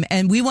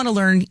 And we want to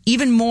learn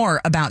even more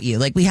about you.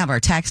 Like we have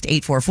our text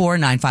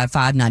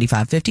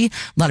 844-955-9550.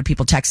 A lot of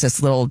people text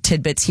us little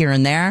tidbits here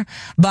and there.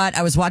 But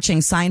I was watching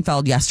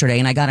Seinfeld yesterday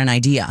and I got an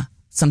idea.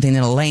 Something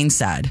that Elaine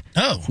said.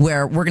 Oh.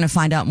 Where we're going to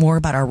find out more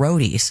about our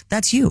roadies.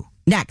 That's you.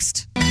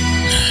 Next.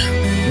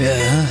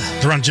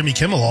 They're on Jimmy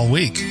Kimmel all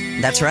week.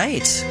 That's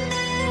right.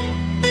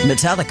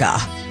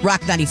 Metallica.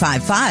 Rock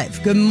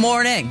 95.5. Good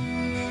morning.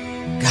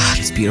 God,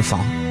 it's beautiful.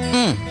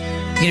 You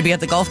gonna be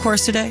at the golf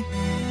course today?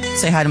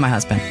 Say hi to my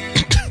husband.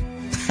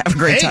 Have a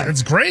great time.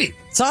 It's great.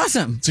 It's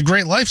awesome. It's a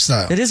great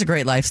lifestyle. It is a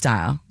great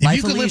lifestyle. If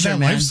you could live that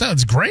lifestyle,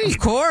 it's great. Of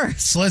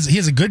course. So he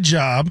has a good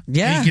job.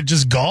 Yeah. And he could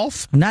just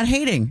golf. I'm not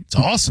hating. It's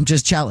awesome. I'm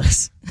just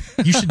jealous.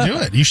 You should do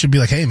it. You should be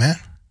like, hey, man.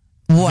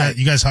 What?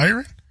 You guys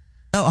hiring?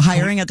 Oh,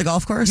 hiring at the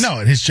golf course? No,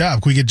 at his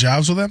job. Can we get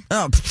jobs with him?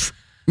 Oh,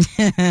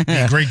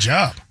 yeah, great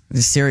job.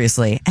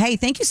 Seriously. Hey,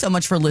 thank you so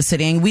much for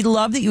listening. We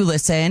love that you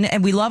listen,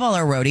 and we love all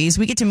our roadies.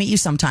 We get to meet you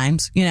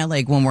sometimes,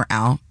 like when we're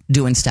out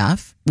doing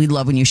stuff. We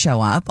love when you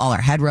show up, all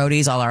our head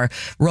roadies, all our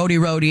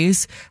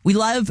roadies. We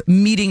love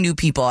meeting new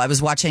people. I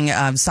was watching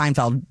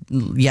Seinfeld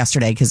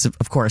yesterday because,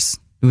 of course,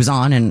 it was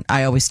on, and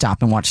I always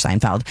stop and watch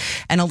Seinfeld.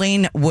 And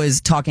Elaine was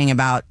talking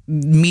about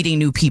meeting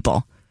new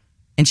people.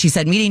 And she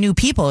said, meeting new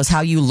people is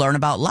how you learn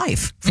about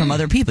life from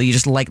other people. You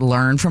just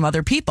learn from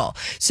other people.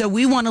 So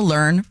we want to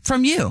learn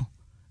from you.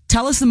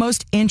 Tell us the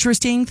most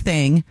interesting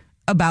thing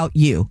about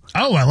you.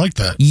 Oh, I like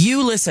that.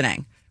 You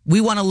listening.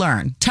 We want to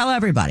learn. Tell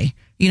everybody.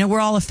 we're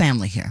all a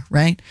family here,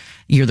 right?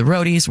 You're the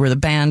roadies, we're the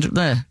band.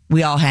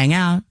 We all hang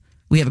out.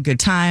 We have a good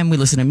time. We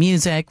listen to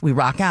music. We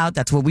rock out.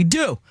 That's what we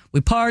do.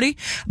 We party.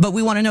 But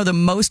we want to know the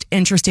most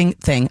interesting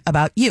thing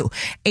about you.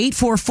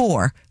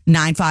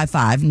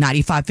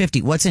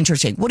 844-955-9550. What's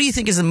interesting? What do you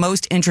think is the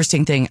most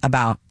interesting thing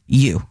about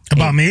you?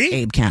 About me?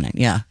 Abe Cannon,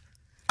 yeah.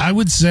 I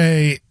would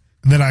say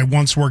that I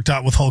once worked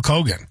out with Hulk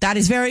Hogan. That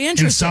is very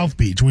interesting. In South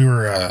Beach.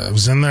 I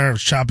was in there, I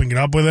was chopping it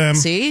up with him.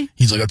 See?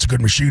 He's like, that's a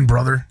good machine,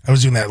 brother. I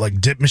was doing that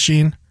like dip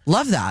machine.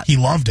 Love that. He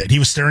loved it. He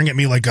was staring at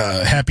me like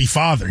a happy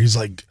father. He's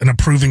like an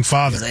approving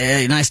father. He's like,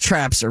 hey, nice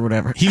traps or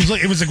whatever. He was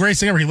like, it was the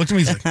greatest thing ever. He looked at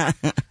me, he's like,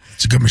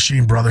 it's a good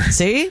machine, brother.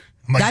 See?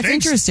 I'm like, that's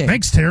thanks, interesting.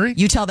 Thanks, Terry.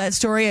 You tell that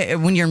story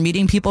when you're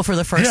meeting people for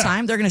the first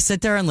time. They're going to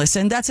sit there and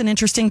listen. That's an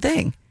interesting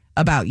thing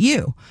about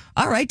you.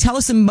 All right. Tell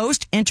us the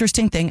most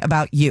interesting thing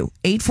about you.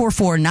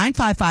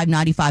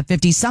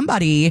 844-955-9550.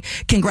 Somebody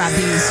can grab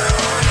these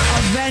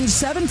Avenged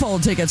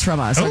Sevenfold tickets from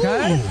us.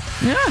 Okay. Ooh.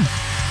 Yeah.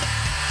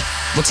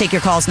 We'll take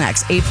your calls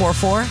next.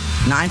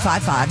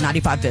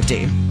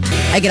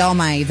 844-955-9550. I get all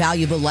my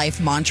valuable life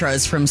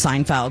mantras from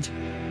Seinfeld.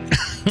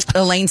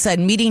 Elaine said,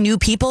 meeting new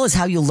people is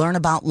how you learn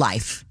about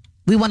life.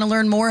 We want to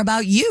learn more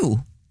about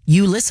you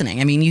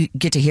listening. I mean, you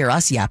get to hear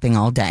us yapping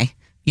all day.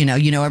 You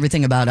know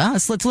everything about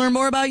us. Let's learn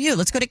more about you.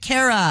 Let's go to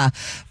Kara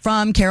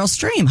from Carol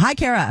Stream. Hi,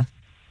 Kara.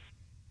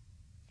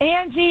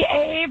 Angi,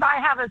 Abe, I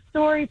have a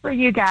story for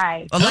you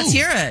guys. Well, let's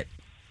hear it.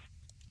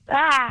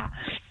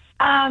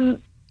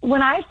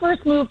 When I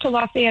first moved to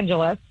Los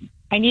Angeles,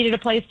 I needed a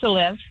place to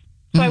live.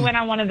 So I went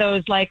on one of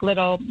those like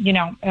little,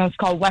 it was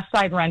called West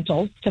Side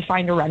Rentals to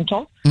find a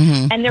rental.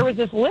 Mm-hmm. And there was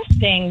this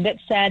listing that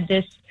said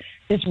this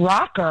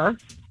rocker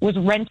was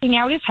renting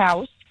out his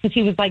house because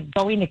he was like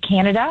going to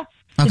Canada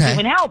to do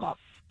an album.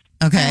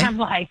 Okay. And I'm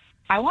like,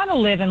 I want to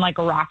live in like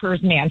a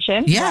rocker's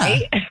mansion. Yeah.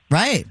 Right.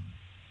 Right.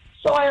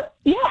 So I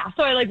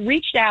like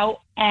reached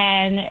out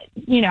and,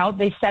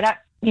 they set up,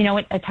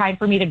 a time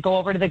for me to go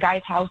over to the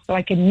guy's house so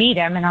I could meet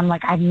him. And I'm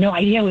like, I have no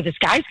idea who this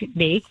guy could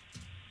be.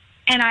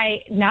 And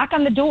I knock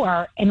on the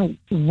door and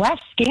Wes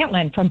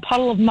Scantlin from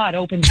Puddle of Mud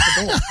opens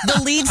the door.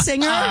 The lead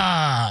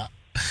singer?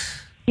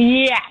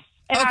 Yes.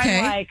 And okay.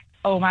 I'm like,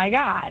 oh my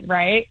God,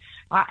 right?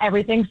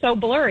 Everything's so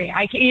blurry.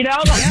 Nice.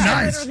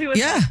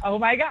 Yeah. Oh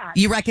my God.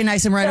 You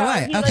recognize him right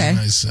away. Okay.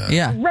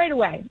 Yeah. Right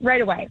away.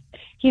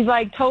 He's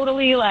like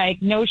totally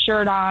like no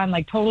shirt on,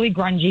 like totally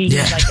grungy.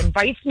 Yeah. He like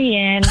invites me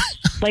in,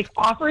 like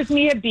offers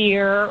me a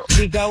beer.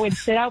 We go and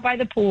sit out by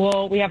the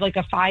pool. We have like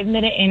a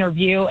 5-minute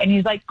interview and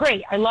he's like,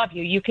 great. I love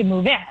you. You can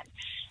move in.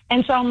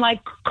 And so I'm like,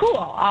 cool.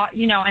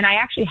 And I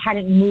actually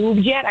hadn't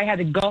moved yet. I had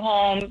to go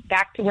home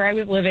back to where I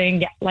was living,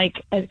 get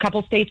like a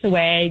couple states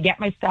away,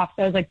 get my stuff.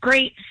 So I was like,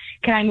 great.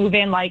 Can I move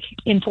in like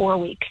in 4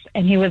 weeks?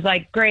 And he was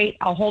like, great.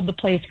 I'll hold the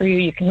place for you.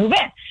 You can move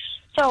in.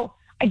 So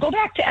I go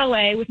back to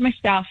LA with my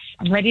stuff.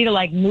 I'm ready to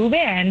like move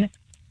in.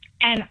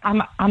 And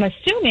I'm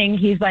assuming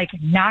he's like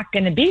not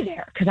going to be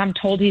there because I'm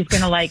told he's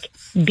going to like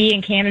be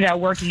in Canada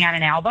working on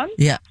an album.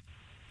 Yeah.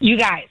 You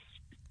guys,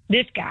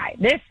 this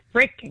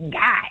freaking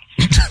guy.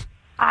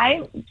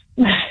 I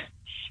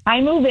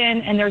move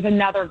in and there's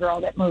another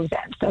girl that moves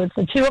in. So it's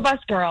the two of us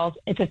girls.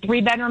 It's a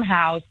 3-bedroom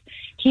house.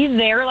 He's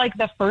there like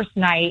the first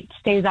night,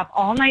 stays up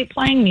all night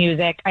playing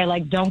music. I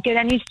like don't get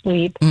any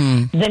sleep.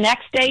 The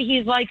next day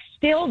he's like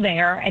still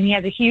there and he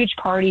has a huge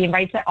party,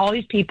 invites all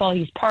these people.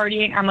 He's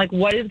partying. I'm like,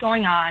 what is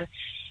going on?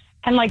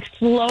 And like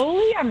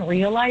slowly I'm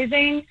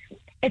realizing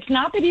it's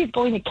not that he's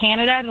going to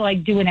Canada to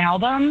like do an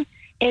album.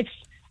 It's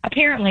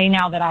apparently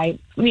now that I,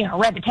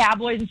 read the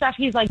tabloids and stuff,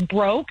 he's like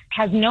broke,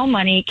 has no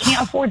money,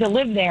 can't afford to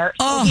live there.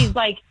 So he's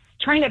like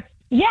trying to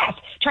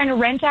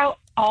rent out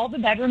all the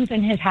bedrooms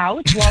in his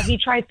house while he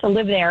tries to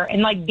live there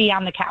and like be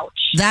on the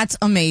couch. That's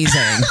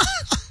amazing.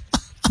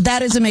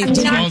 That is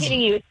amazing. I'm not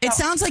kidding you. So, it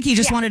sounds like he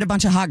just wanted a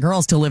bunch of hot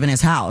girls to live in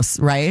his house,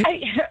 right?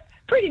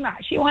 Pretty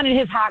much. He wanted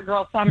his hot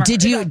girl summer.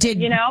 Did he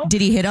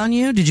hit on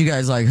you? Did you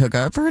guys like hook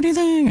up or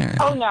anything? Or?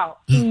 Oh,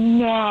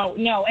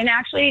 no. And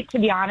actually, to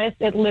be honest,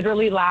 it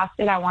literally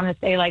lasted, I want to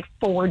say like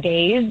 4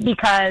 days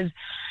because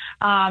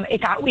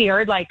it got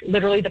weird. Like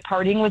literally the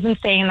partying was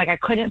insane. Like I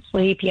couldn't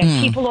sleep. He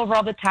had people over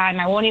all the time.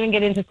 I won't even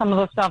get into some of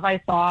the stuff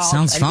I saw.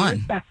 Sounds fun.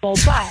 Respectful,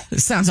 but it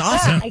sounds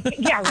awesome.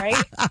 Yeah,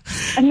 right?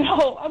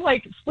 No, I'm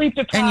like sleep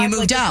deprived. And you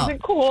moved like, out. This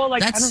isn't cool.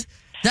 Like,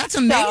 that's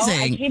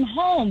amazing. So I came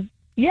home.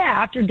 Yeah,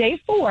 after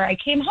day 4, I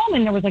came home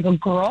and there was like a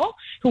girl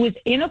who was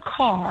in a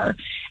car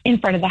in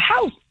front of the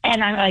house.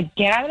 And I'm like,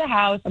 get out of the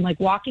house. I'm like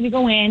walking to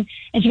go in.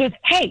 And she goes,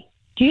 hey,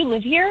 do you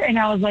live here? And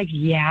I was like,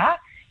 yeah.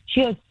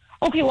 She goes,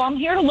 okay, well, I'm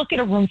here to look at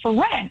a room for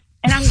rent.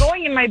 And I'm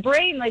going in my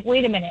brain like,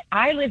 wait a minute.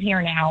 I live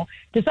here now.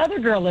 This other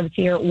girl lives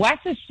here. Wes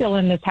is still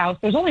in this house.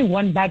 There's only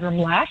 1 bedroom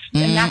left.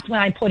 And that's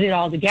when I put it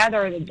all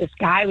together. That this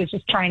guy was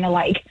just trying to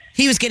like.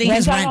 He was getting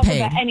his rent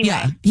paid. Anyway.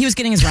 Yeah, he was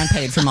getting his rent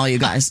paid from all you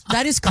guys.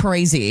 That is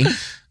crazy.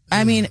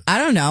 I mean, I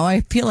don't know.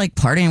 I feel like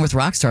partying with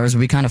rock stars would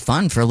be kind of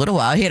fun for a little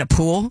while. He had a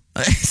pool.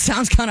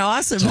 Sounds kind of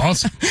awesome. It's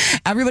awesome.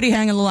 Everybody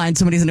hang on the line.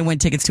 Somebody's going to win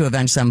tickets to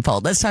Avenged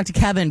Sevenfold. Let's talk to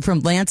Kevin from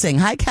Lansing.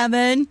 Hi,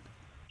 Kevin.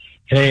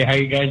 Hey, how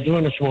you guys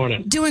doing this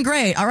morning? Doing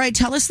great. All right,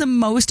 tell us the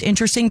most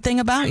interesting thing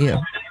about you.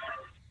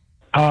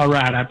 All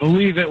right, I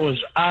believe it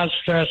was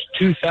Ozfest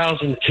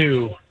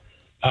 2002.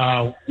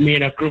 Me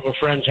and a group of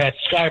friends had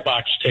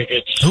skybox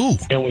tickets,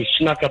 and we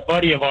snuck a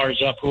buddy of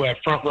ours up who had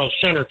front row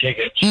center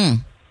tickets.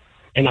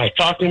 And I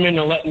talked him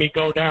into letting me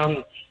go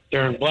down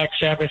there in Black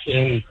Sabbath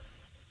and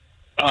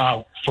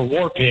for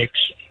War Pigs.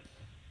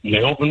 And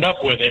they opened up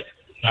with it.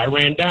 I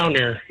ran down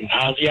there, and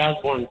Ozzy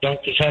Osbourne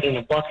dunked his head in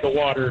a bucket of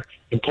water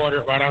and poured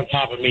it right on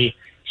top of me.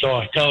 So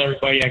I tell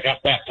everybody I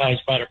got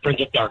baptized by the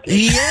Prince of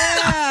Darkness.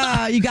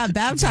 Yeah, you got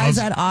baptized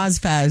at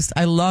Ozfest.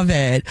 I love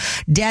it.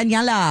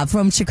 Daniela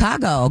from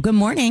Chicago. Good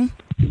morning.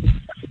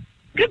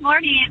 Good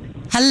morning.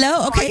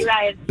 Hello. Okay. How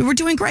are you guys? We're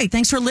doing great.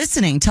 Thanks for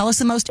listening. Tell us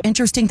the most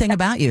interesting thing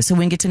about you so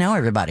we can get to know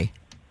everybody.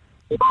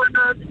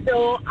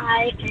 So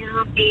I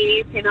am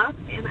a pinup,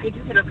 and I do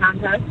pinup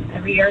contests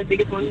every year. The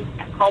biggest one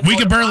called. We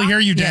can barely hear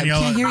you, Danielle.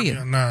 Yeah, can't hear you.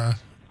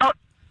 Oh,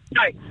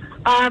 sorry.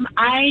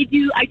 I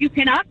do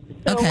pinup.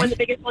 So one of the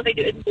biggest ones I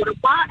do is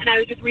Motorplot, and I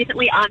was just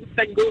recently on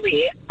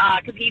Svengoolie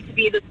because he used to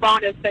be the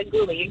spawn of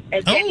Svengoolie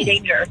as Danny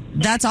Danger.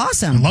 That's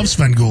awesome. I love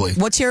Svengoolie.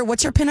 What's your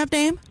pinup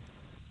name?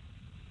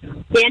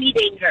 Danny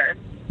Danger.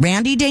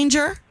 Randy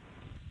Danger?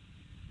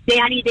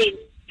 Danny Danger.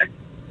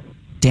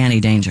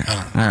 Danny Danger.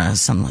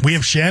 Something like we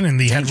have Shannon,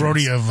 the head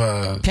roadie of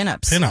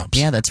Pinups.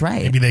 Yeah, that's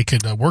right. Maybe they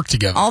could work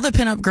together. All the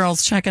pinup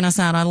girls checking us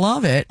out. I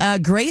love it.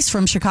 Grace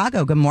from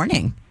Chicago. Good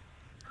morning.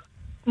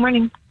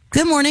 Morning.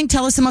 Good morning.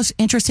 Tell us the most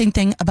interesting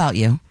thing about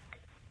you.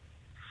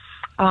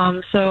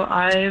 So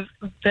I've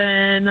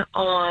been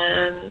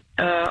on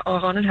a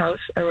haunted house.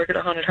 I work at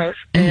a haunted house,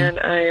 and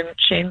I'm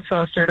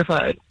chainsaw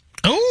certified.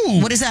 Oh,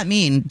 what does that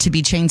mean to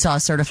be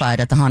chainsaw certified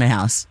at the haunted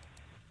house?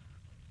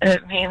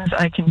 It means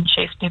I can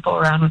chase people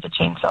around with a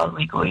chainsaw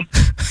legally.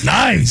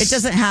 Nice. It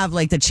doesn't have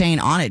like the chain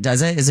on it,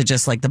 does it? Is it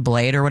just like the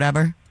blade or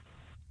whatever?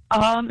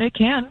 It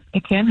can.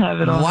 It can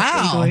have it on.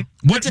 Wow.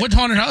 Legally. What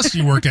haunted house do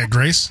you work at,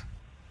 Grace?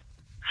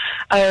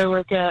 I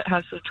work at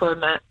House of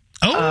Torment.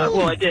 Oh.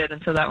 Well, I did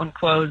until that one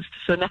closed.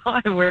 So now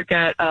I work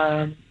at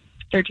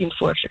 13th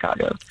floor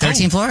Chicago.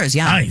 13 floors,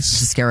 yeah. Nice.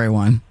 It's a scary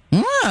one.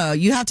 Oh,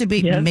 you have to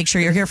make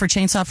sure you're here for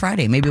Chainsaw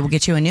Friday. Maybe we'll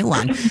get you a new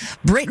one.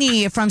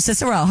 Brittany from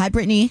Cicero. Hi,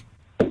 Brittany.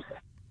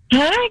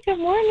 Hi, good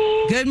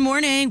morning. Good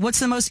morning. What's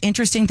the most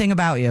interesting thing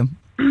about you?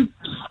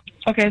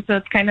 Okay, so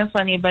it's kind of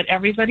funny, but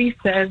everybody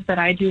says that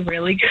I do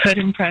really good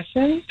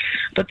impressions,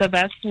 but the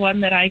best one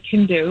that I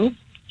can do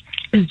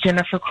is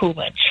Jennifer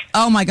Coolidge.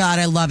 Oh, my God.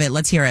 I love it.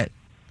 Let's hear it.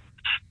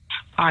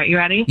 All right, you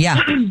ready?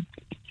 Yeah.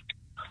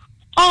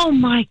 Oh,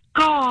 my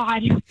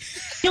God. You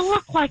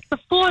look like the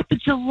 4th of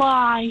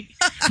July.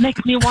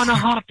 Makes me want a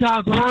hot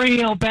dog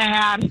real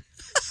bad.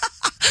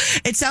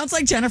 It sounds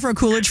like Jennifer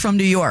Coolidge from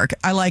New York.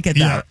 I like it,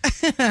 though.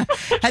 Yeah.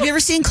 Have you ever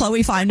seen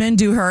Chloe Fineman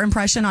do her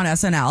impression on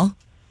SNL?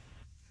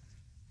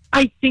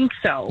 I think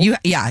so.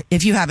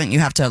 If you haven't, you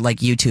have to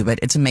YouTube it.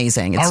 It's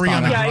amazing. It's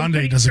Ariana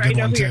Grande does a good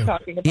one too.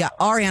 Yeah,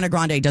 Ariana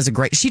Grande does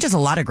she does a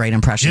lot of great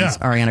impressions.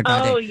 Yeah. Ariana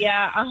Grande. Oh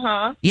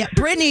yeah, Yeah,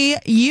 Brittany,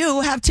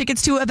 you have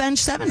tickets to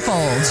Avenged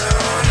Sevenfold.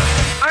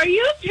 Are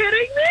you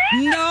kidding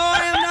me? No,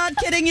 I am not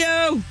kidding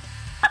you.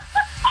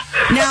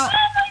 Now,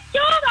 oh my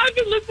God, I've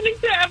been listening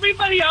to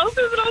everybody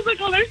else's, and I was like,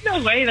 oh, there's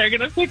no way they're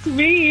gonna pick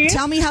me.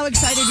 Tell me how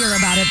excited you're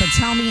about it, but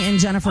tell me in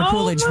Jennifer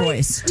Coolidge's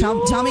voice.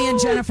 Tell me in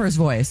Jennifer's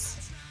voice.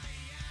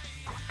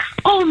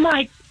 Oh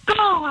my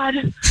God!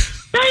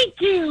 Thank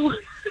you. All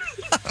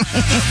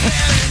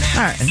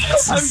right,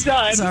 I'm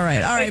done. It's all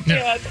right. All right.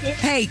 Yeah.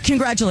 Hey,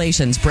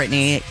 congratulations,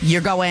 Brittany.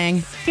 You're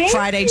going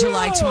Friday,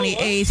 July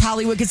 28th,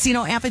 Hollywood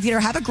Casino Amphitheater.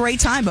 Have a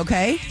great time,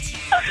 okay?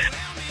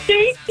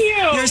 Thank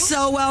you. You're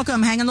so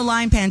welcome. Hang on the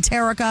line,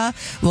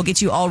 Pantera. We'll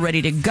get you all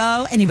ready to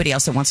go. Anybody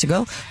else that wants to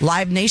go,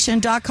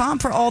 livenation.com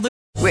for all the...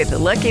 With the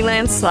Lucky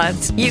Land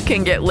Slots, you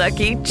can get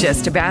lucky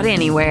just about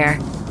anywhere.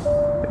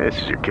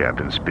 This is your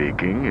captain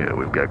speaking.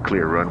 We've got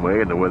clear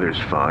runway and the weather's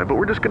fine, but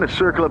we're just going to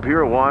circle up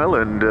here a while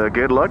and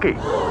get lucky.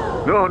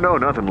 No,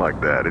 nothing like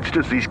that. It's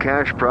just these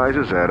cash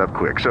prizes add up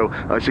quick. So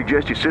I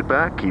suggest you sit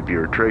back, keep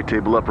your tray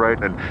table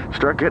upright, and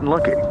start getting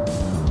lucky.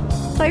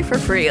 Play for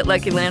free at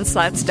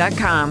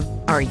LuckyLandSlots.com.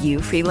 Are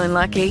you feeling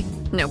lucky?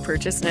 No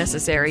purchase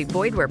necessary.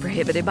 Void where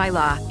prohibited by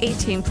law.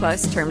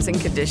 18+ terms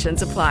and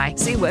conditions apply.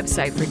 See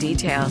website for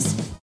details.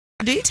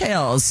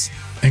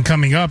 And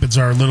coming up, it's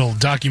our little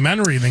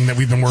documentary thing that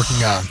we've been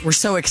working on. We're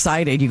so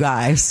excited, you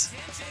guys.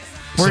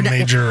 Some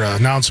major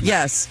announcement.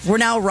 Yes, we're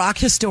now rock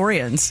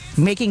historians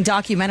making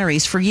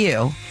documentaries for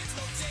you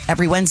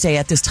every Wednesday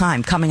at this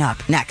time. Coming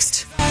up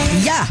next.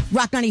 Yeah,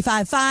 Rock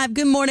 95.5.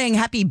 Good morning.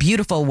 Happy,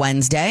 beautiful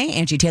Wednesday.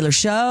 Angie Taylor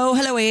Show.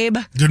 Hello, Abe.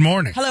 Good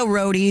morning. Hello,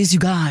 roadies. You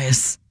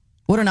guys.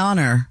 What an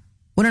honor.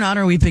 What an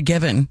honor we've been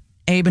given.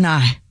 Abe and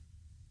I.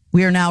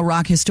 We are now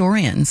rock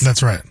historians.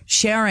 That's right.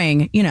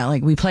 Sharing,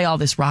 we play all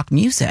this rock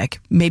music.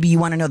 Maybe you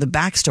want to know the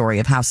backstory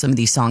of how some of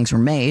these songs were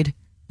made,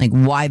 like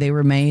why they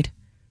were made,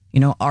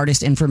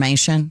 artist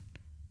information,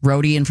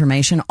 roadie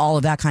information, all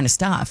of that kind of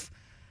stuff.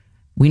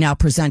 We now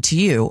present to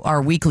you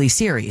our weekly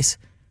series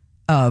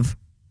of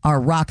our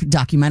rock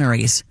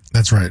documentaries.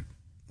 That's right.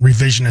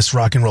 Revisionist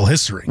Rock and Roll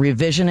History.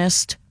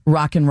 Revisionist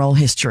Rock and Roll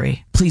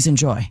History. Please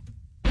enjoy.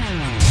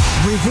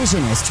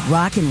 Revisionist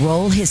Rock and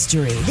Roll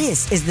History.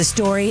 This is the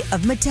story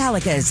of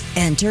Metallica's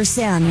Enter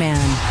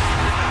Sandman.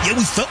 Yeah,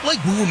 we felt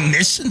like we were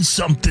missing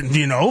something,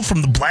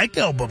 from the Black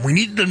Album. We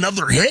needed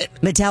another hit.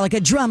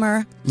 Metallica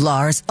drummer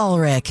Lars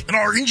Ulrich. And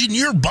our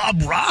engineer,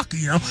 Bob Rock,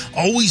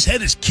 always had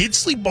his kids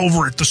sleep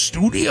over at the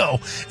studio.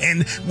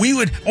 And we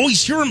would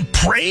always hear him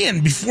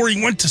praying before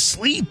he went to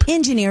sleep.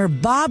 Engineer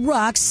Bob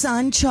Rock's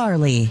son,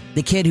 Charlie,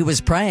 the kid who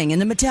was praying in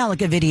the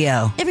Metallica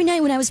video. Every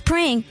night when I was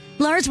praying,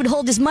 Lars would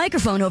hold his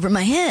microphone over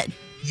my head.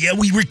 Yeah,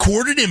 we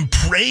recorded him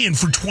praying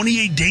for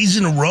 28 days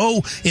in a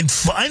row and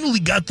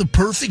finally got the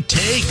perfect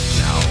take.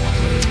 Now I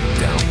lay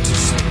down to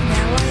sleep.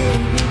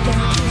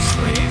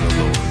 Pray the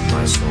Lord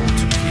my soul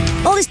to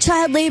keep. All this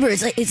child labor,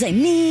 it's like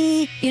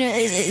me,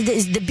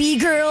 it's the B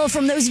girl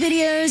from those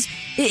videos.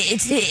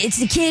 It's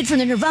the kid from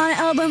the Nirvana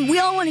album. We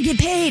all want to get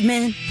paid,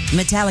 man.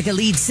 Metallica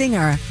lead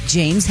singer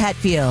James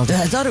Hetfield.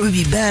 I thought it would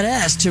be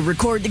badass to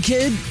record the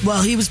kid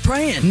while he was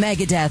praying.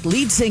 Megadeth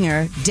lead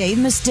singer Dave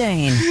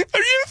Mustaine. Are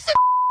you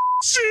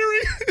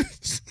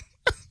serious?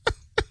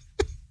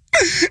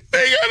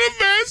 They got a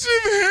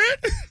massive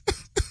hit.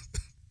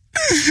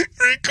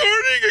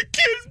 Recording a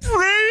kid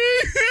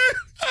praying.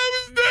 I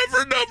was never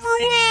number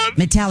one.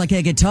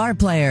 Metallica guitar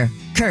player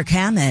Kirk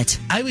Hammett.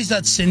 I always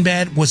thought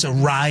Sinbad was a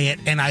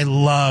riot, and I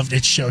loved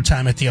It's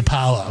Showtime at the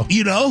Apollo.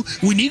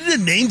 We needed a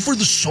name for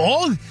the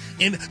song,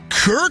 and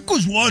Kirk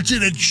was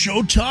watching It's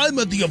Showtime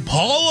at the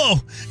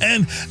Apollo,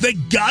 and that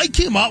guy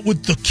came out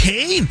with the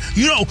cane.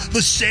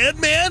 The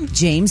Sandman.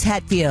 James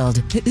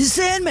Hetfield. The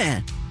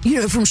Sandman.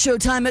 From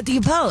Showtime at the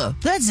Apollo.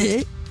 That's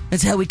it.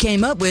 That's how we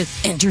came up with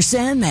Enter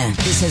Sandman.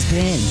 This has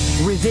been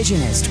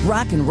Revisionist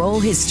Rock and Roll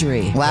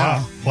History.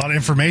 Wow. A lot of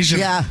information.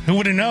 Yeah. Who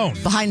would have known?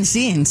 Behind the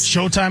scenes.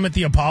 Showtime at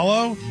the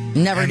Apollo?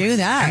 Never knew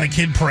that. And the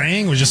kid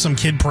praying? Was just some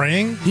kid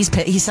praying? He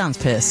sounds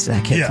pissed,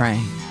 that kid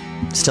praying.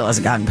 Still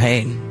hasn't gotten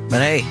paid.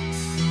 But hey.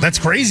 That's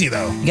crazy,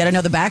 though. You got to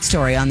know the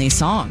backstory on these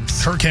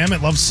songs. Kirk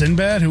Hammett loves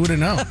Sinbad? Who would have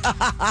known?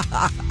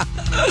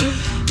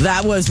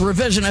 That was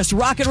Revisionist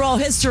Rock and Roll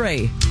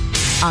History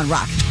on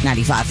Rock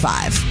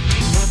 95.5.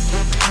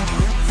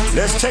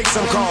 Let's take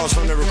some calls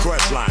from the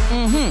request line.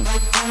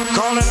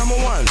 Caller number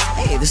 1.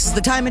 Hey, this is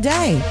the time of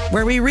day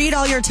where we read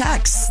all your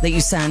texts that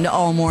you send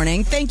all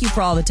morning. Thank you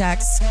for all the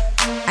texts.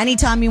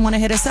 Anytime you want to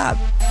hit us up.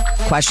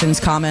 Questions,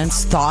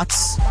 comments,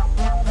 thoughts,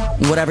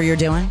 whatever you're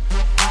doing.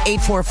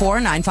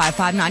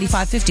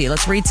 844-955-9550.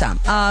 Let's read some.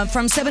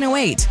 From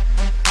 708.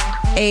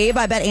 Abe,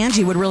 I bet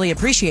Angie would really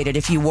appreciate it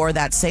if you wore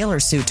that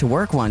sailor suit to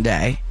work one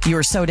day. You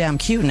were so damn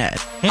cute in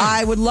it.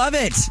 I would love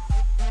it.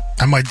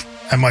 I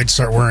might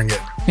start wearing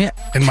it. Yeah.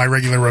 In my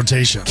regular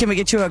rotation. Can we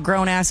get you a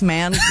grown-ass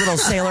man little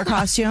sailor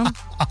costume?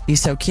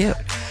 He's so cute.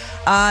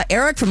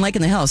 Eric from Lake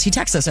in the Hills, he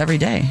texts us every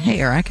day.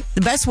 Hey, Eric.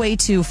 The best way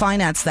to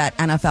finance that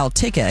NFL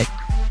ticket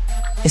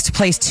is to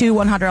place 2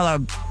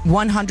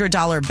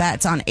 $100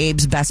 bets on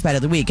Abe's best bet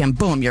of the week, and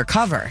boom, you're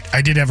covered.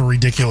 I did have a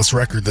ridiculous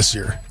record this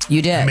year.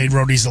 You did. I made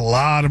roadies a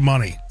lot of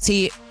money.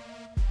 See,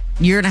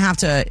 you're going to have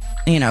to,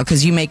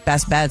 because you make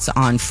best bets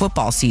on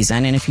football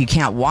season, and if you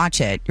can't watch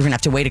it, you're going to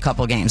have to wait a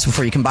couple of games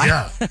before you can buy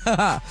it.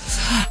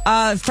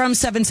 From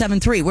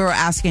 773, we were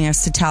asking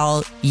us to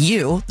tell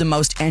you the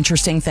most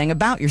interesting thing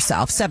about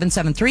yourself.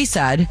 773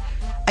 said,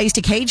 I used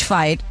to cage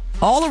fight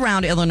all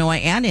around Illinois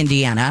and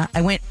Indiana.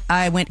 I went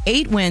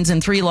 8 wins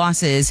and 3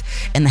 losses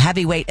in the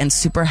heavyweight and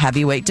super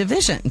heavyweight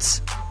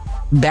divisions.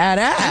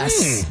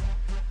 Badass.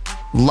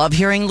 Love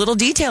hearing little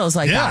details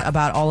like that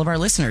about all of our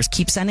listeners.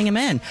 Keep sending them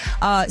in.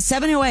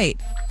 708,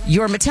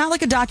 your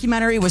Metallica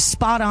documentary was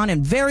spot on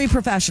and very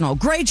professional.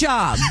 Great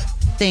job.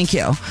 Thank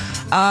you.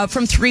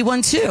 From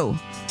 312,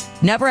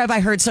 never have I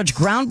heard such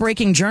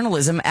groundbreaking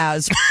journalism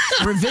as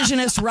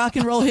revisionist rock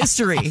and roll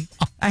history.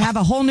 I have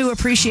a whole new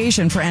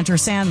appreciation for Enter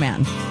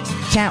Sandman.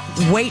 Can't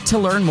wait to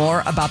learn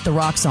more about the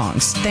rock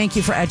songs. Thank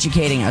you for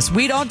educating us.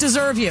 We don't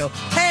deserve you.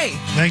 Hey.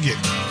 Thank you.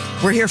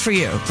 We're here for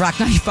you. Rock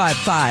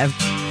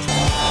 95.5.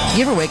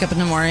 You ever wake up in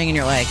the morning and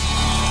you're like,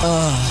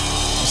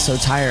 oh, I'm so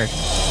tired.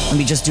 Let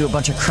me just do a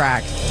bunch of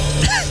crack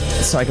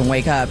so I can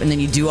wake up. And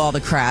then you do all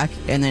the crack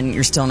and then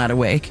you're still not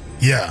awake.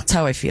 Yeah. That's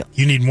how I feel.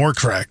 You need more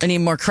crack. I need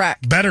more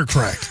crack. Better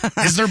crack.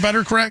 Is there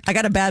better crack? I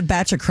got a bad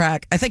batch of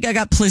crack. I think I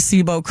got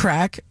placebo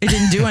crack. It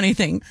didn't do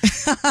anything.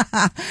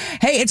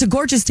 Hey, it's a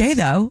gorgeous day,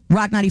 though.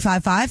 Rock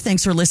 95.5.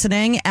 Thanks for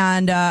listening.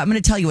 And I'm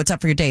going to tell you what's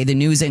up for your day, the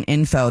news and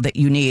info that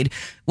you need.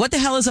 What the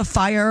hell is a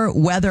fire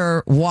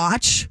weather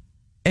watch?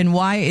 And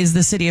why is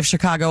the city of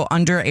Chicago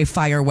under a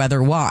fire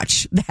weather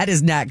watch? That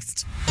is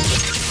next.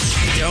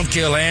 Don't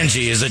Kill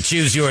Angie is a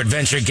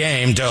choose-your-adventure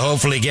game to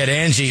hopefully get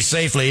Angie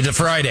safely to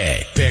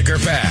Friday. Pick her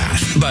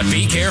path, but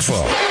be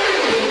careful.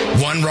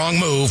 One wrong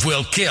move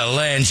will kill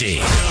Angie.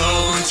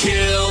 Don't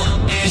kill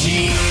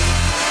Angie.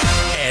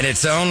 And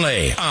it's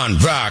only on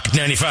Rock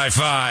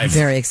 95.5.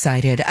 Very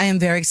excited. I am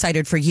very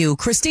excited for you.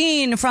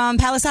 Christine from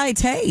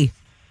Palisades, hey.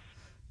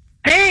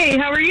 Hey,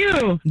 how are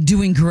you?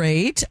 Doing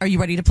great. Are you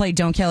ready to play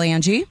Don't Kill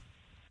Angie?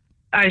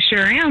 I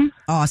sure am.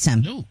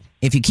 Awesome. Ooh.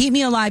 If you keep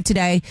me alive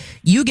today,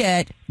 you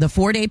get the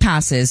 4-day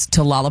passes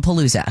to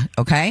Lollapalooza,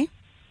 okay?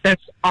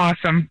 That's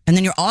awesome. And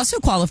then you're also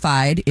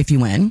qualified, if you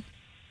win,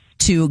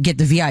 to get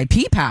the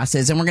VIP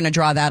passes. And we're going to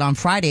draw that on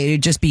Friday.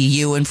 It'd just be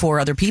you and 4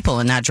 other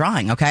people in that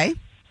drawing, okay?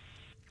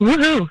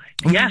 Woohoo.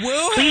 Yes,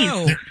 Woohoo.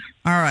 please.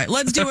 All right,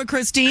 let's do it,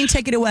 Christine.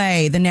 Take it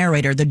away. The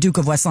narrator, the Duke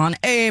of Wesson,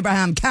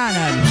 Abraham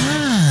Cannon.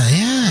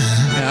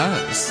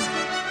 Yes.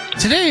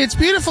 Today, it's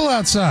beautiful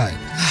outside.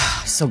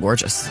 So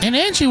gorgeous. And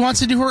Angie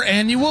wants to do her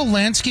annual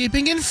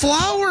landscaping and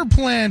flower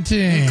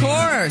planting. Of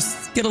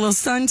course. Get a little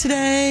sun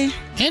today.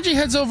 Angie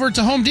heads over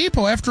to Home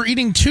Depot after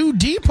eating 2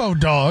 Depot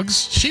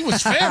dogs. She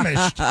was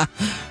famished.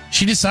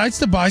 She decides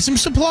to buy some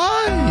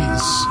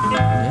supplies.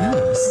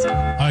 Yes.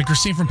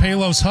 Christine from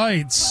Palos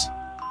Heights.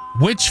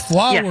 Which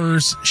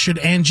flowers should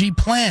Angie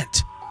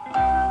plant?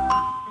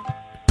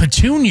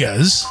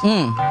 Petunias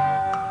or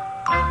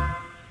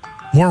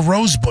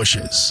rose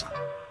bushes?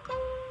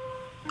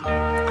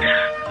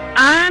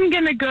 I'm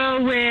going to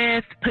go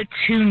with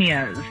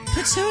petunias.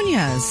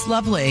 Petunias.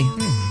 Lovely.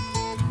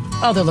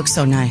 Oh, they look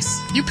so nice.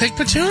 You picked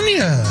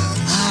petunias.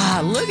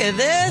 Look at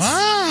this.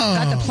 Wow.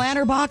 Got the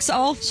planter box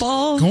all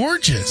full.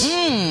 Gorgeous.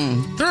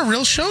 They're a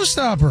real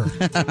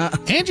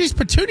showstopper. Angie's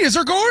petunias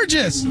are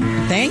gorgeous.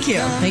 Thank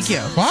you. Thank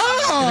you.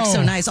 Wow. They look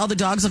so nice. All the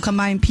dogs will come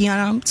by and pee on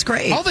them. It's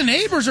great. All the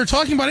neighbors are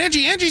talking about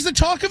Angie. Angie's the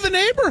talk of the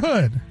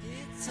neighborhood.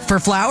 For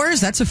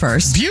flowers, that's a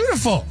first.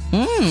 Beautiful.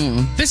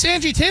 This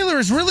Angie Taylor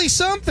is really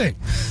something.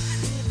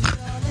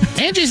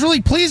 Angie's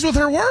really pleased with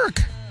her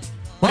work.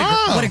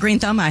 Wow. What a green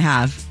thumb I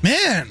have.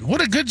 Man,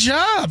 what a good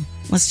job.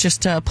 Let's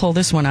just pull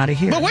this one out of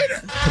here. But wait.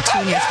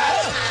 Petunias.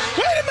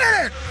 Wait a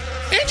minute.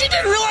 Angie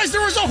didn't realize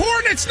there was a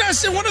hornet's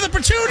nest in one of the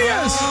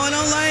petunias. Oh, I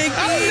don't like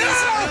these. No.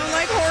 I don't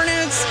like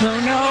hornets. Oh,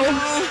 no. Oh,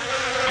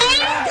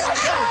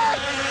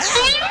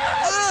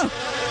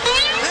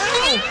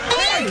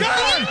 my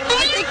God.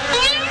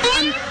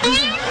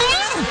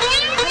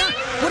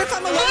 What if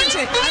I'm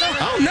allergic?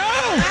 Oh, no.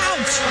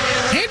 Ouch.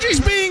 Angie's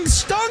being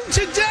stung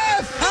to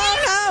death. Oh,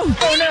 no.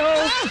 Oh,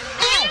 no.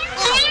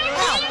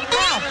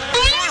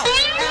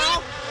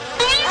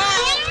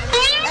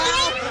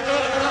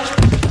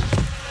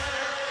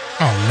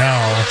 Oh, no.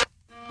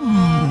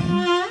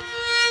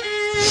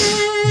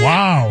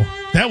 Wow.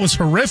 That was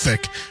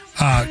horrific.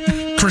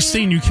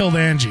 Christine, you killed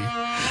Angie.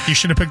 You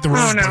should have picked the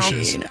rose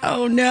bushes.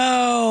 Oh,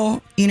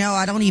 no. You know,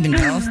 I don't even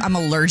know if I'm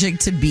allergic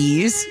to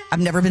bees. I've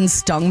never been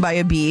stung by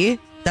a bee.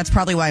 That's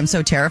probably why I'm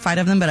so terrified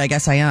of them, but I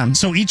guess I am.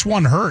 So each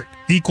one hurt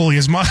equally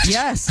as much.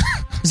 Yes.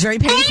 It was very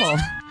painful.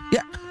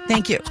 Yeah.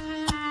 Thank you.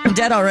 I'm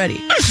dead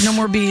already. No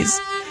more bees.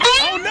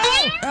 Oh, no.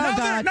 Oh,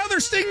 God. Now they're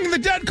stinging the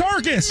dead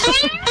carcass.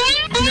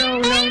 No.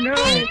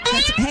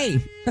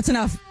 Hey, that's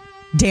enough.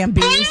 Damn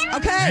bees.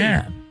 Okay.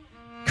 Man.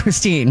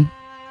 Christine.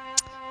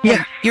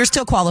 Yeah. You're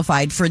still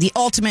qualified for the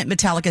ultimate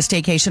Metallica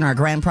staycation, our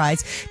grand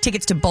prize.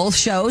 Tickets to both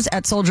shows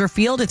at Soldier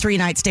Field, a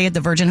 3-night stay at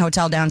the Virgin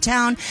Hotel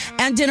downtown,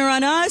 and dinner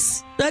on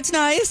us. That's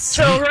nice.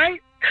 So,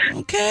 right?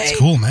 Okay. It's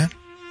cool, man.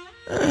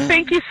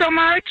 Thank you so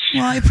much.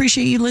 Well, I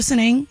appreciate you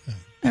listening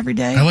every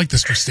day. I like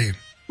this, Christine.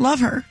 Love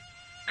her.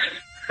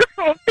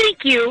 Oh,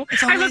 thank you.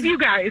 I love you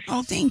guys.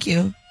 Oh, thank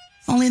you.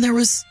 If only there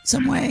was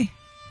some way.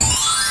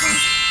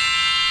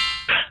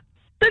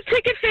 The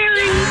ticket fairy.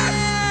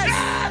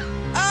 Yes!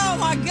 Oh,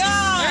 my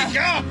God. There you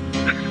go.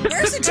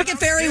 Where's the ticket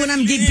fairy when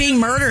I'm being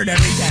murdered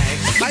every day?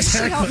 Why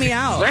should she help me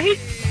out? Right?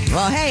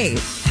 Well, hey,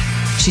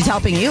 she's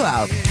helping you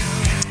out.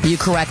 You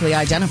correctly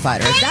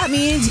identified her. That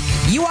means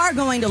you are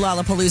going to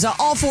Lollapalooza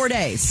all 4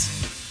 days.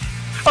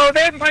 Oh,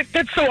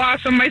 that's so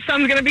awesome. My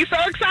son's going to be so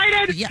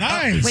excited. Yeah.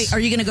 Nice. Wait, are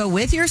you going to go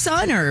with your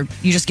son, or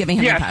you just giving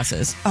him the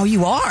passes? Oh,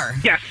 you are?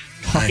 Yes.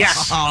 Nice.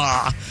 Yes.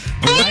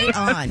 Right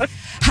on.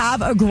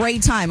 Have a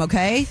great time,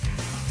 okay?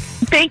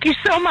 Thank you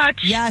so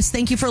much. Yes,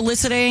 thank you for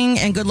listening,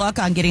 and good luck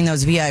on getting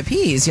those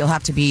VIPs. You'll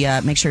have to be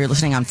make sure you're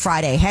listening on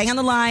Friday. Hang on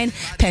the line.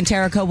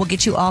 Pantera will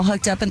get you all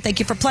hooked up, and thank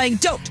you for playing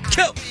Don't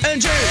Kill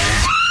Angie.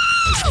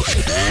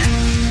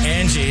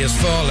 Angie has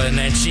fallen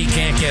and she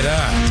can't get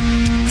up.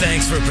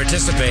 Thanks for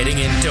participating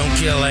in Don't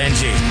Kill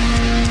Angie.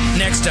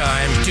 Next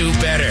time, do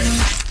better.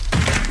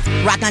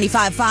 Rock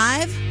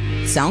 95.5,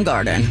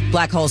 Soundgarden,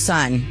 Black Hole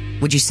Sun.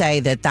 Would you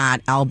say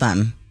that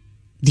album,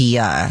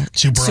 the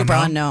Super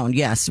Unknown,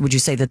 yes, would you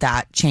say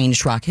that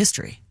changed rock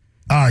history?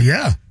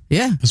 Yeah.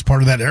 Yeah. It was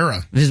part of that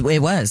era.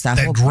 It was. That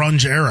whole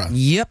grunge era.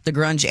 Yep, the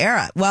grunge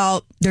era.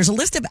 Well, there's a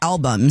list of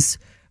albums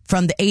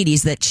from the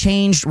 80s that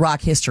changed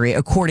rock history,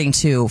 according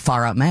to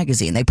Far Out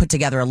Magazine. They put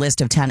together a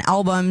list of 10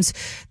 albums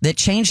that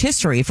changed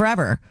history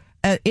forever,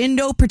 in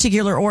no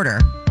particular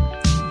order.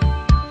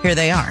 Here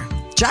they are.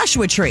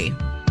 Joshua Tree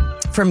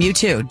from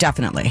U2,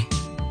 definitely.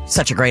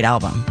 Such a great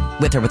album.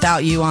 With or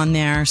Without You on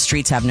there.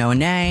 Streets Have No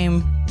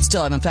Name.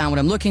 Still haven't found what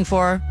I'm looking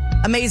for.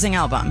 Amazing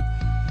album.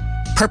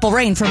 Purple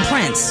Rain from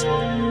Prince.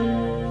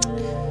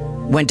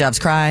 When Doves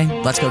Cry,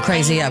 Let's Go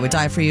Crazy, I Would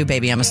Die For You,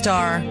 Baby I'm a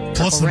Star,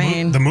 Plus Purple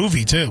Rain. The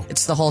movie, too.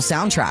 It's the whole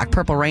soundtrack.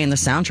 Purple Rain, the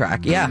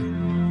soundtrack. Yeah.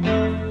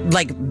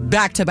 Like,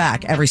 back to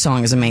back. Every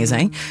song is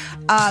amazing.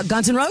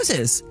 Guns N'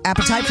 Roses,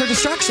 Appetite for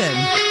Destruction.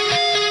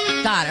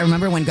 God, I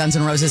remember when Guns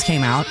N' Roses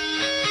came out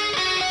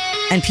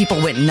and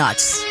people went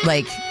nuts.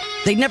 Like,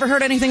 they'd never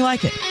heard anything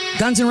like it.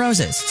 Guns N'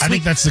 Roses. I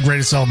think that's the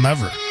greatest album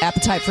ever.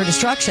 Appetite for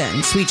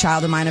Destruction. Sweet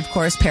Child of Mine, of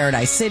course.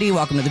 Paradise City.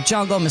 Welcome to the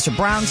Jungle. Mr.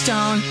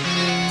 Brownstone.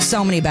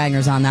 So many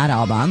bangers on that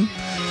album.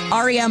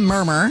 R.E.M.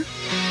 Murmur.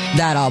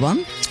 That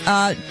album.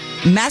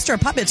 Master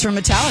of Puppets from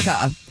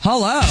Metallica.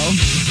 Hello.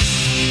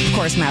 Of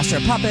course, Master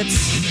of Puppets.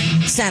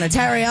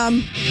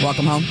 Sanitarium.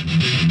 Welcome home.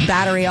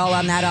 Battery, all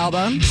on that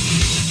album.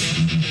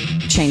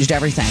 Changed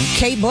everything.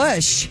 Kate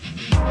Bush.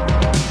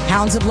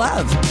 Hounds of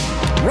Love.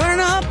 Running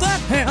up the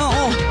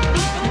hill.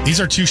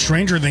 These are 2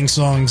 Stranger Things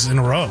songs in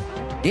a row.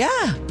 Yeah.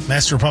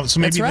 Master of Puppets.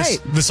 So maybe That's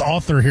right. this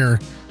author here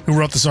who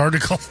wrote this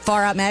article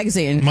Far Out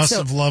Magazine must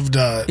have loved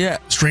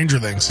Stranger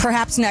Things.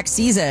 Perhaps next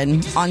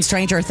season on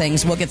Stranger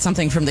Things we'll get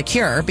something from The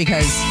Cure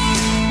because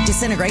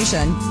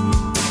Disintegration.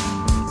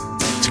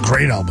 It's a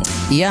great album.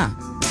 Yeah.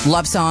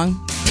 Love Song,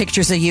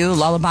 Pictures of You,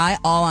 Lullaby,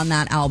 all on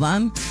that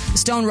album.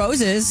 Stone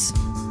Roses,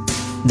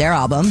 their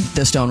album,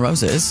 The Stone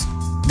Roses,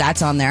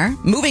 that's on there.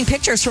 Moving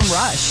Pictures from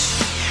Rush.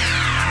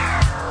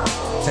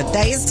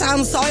 Today's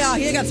Tom Sawyer,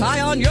 he gets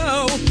high on you.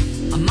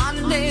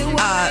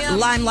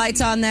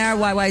 Limelight's on there,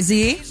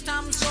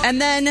 YYZ. And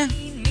then,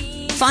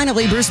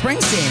 finally, Bruce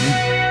Springsteen.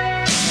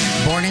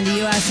 Born in the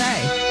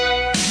USA.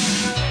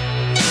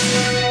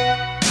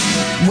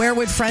 Where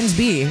would friends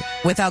be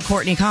without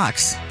Courtney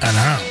Cox? I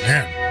know,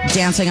 man.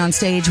 Dancing on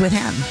stage with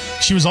him.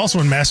 She was also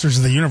in Masters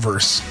of the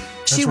Universe.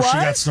 That's where she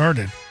got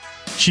started.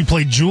 She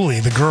played Julie,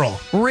 the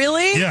girl.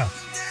 Really? Yeah.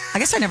 I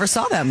guess I never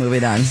saw that movie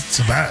then. It's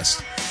the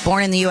best.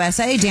 Born in the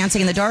USA, Dancing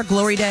in the Dark,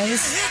 Glory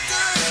Days.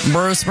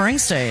 Bruce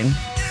Springsteen.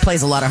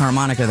 Plays a lot of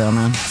harmonica though,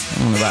 man. I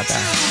don't know about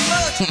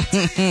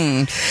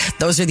that.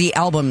 Those are the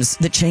albums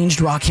that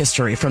changed rock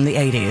history from the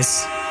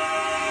 80s.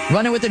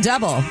 Running with the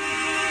Devil.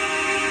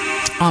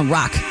 On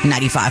Rock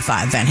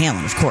 95.5. Van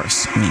Halen, of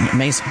course. I mean,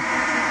 amazing.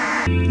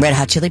 Red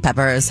Hot Chili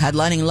Peppers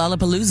headlining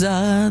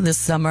Lollapalooza this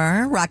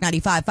summer. Rock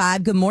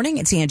 95.5. Good morning.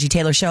 It's the Angie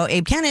Taylor Show.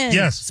 Abe Cannon.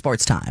 Yes.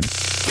 Sports time.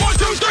 1,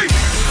 2, 3.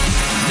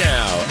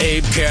 Now,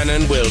 Abe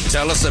Cannon will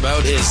tell us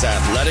about his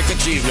athletic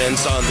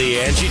achievements on the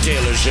Angie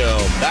Taylor Show.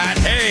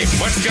 Abe,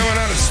 what's going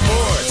on in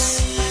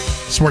sports?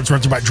 Sports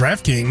brought to you by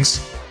DraftKings.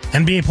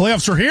 NBA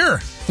playoffs are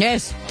here.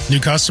 Yes. New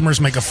customers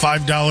make a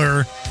 $5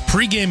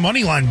 pregame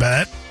moneyline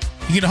bet.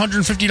 You get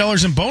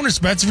 $150 in bonus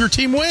bets if your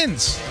team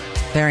wins.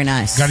 Very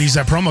nice. Got to use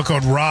that promo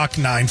code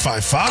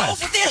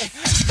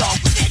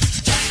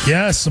ROCK955.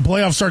 Yes, the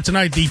playoffs start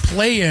tonight. The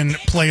play-in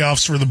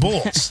playoffs for the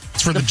Bulls.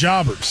 It's for the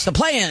jobbers. The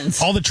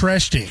play-ins. All the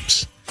trash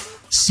teams.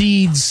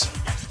 Seeds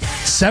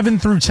 7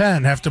 through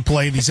 10 have to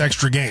play these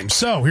extra games.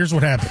 So here's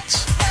what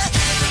happens.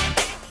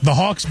 The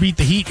Hawks beat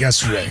the Heat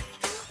yesterday.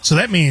 So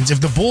that means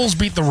if the Bulls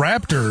beat the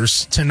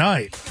Raptors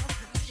tonight,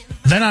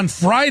 then on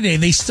Friday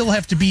they still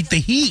have to beat the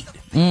Heat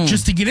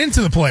just to get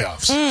into the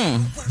playoffs.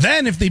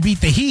 Then if they beat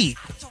the Heat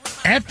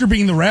after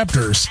beating the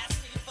Raptors,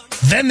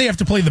 then they have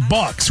to play the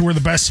Bucks, who are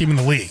the best team in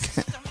the league.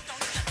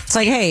 It's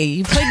like, hey,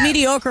 you played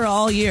mediocre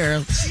all year.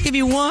 Let's give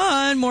you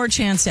one more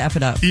chance to F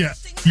it up. Yeah,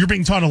 you're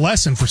being taught a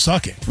lesson for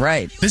sucking.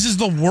 Right. This is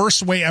the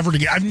worst way ever to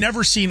get. I've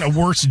never seen a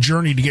worse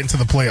journey to get into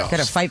the playoffs. Got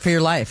to fight for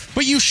your life.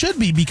 But you should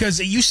be, because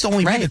it used to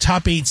only be the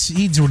top 8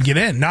 seeds would get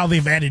in. Now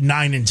they've added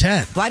 9 and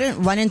 10. Why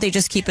didn't they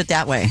just keep it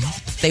that way?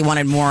 They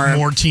wanted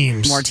more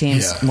teams. More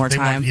teams, more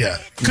time.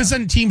 Because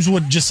then teams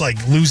would just like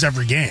lose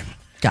every game.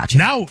 Gotcha.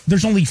 Now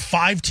there's only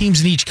 5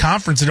 teams in each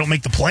conference that don't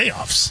make the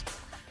playoffs.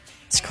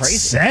 It's crazy.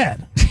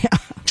 Sad.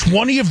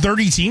 20 of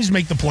 30 teams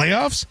make the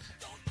playoffs.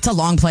 It's a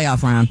long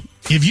playoff round.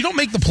 If you don't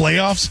make the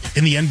playoffs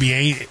in the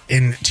NBA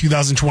in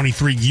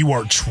 2023, you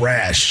are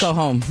trash. Go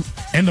home.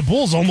 And the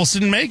Bulls almost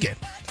didn't make it.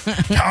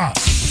 God.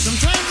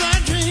 Sometimes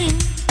I dream.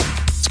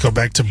 Let's go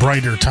back to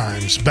brighter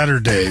times, better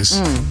days.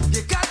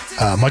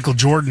 Michael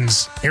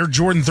Jordan's Air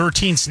Jordan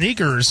 13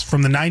 sneakers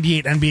from the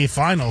 98 NBA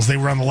Finals. They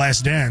were on The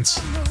Last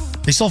Dance.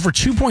 They sold for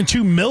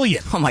 $2.2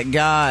 million. Oh, my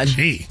God.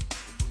 Gee.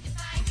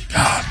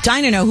 God.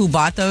 Dying to know who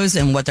bought those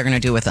and what they're going to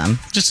do with them.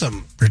 Just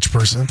some rich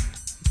person.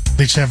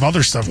 They should have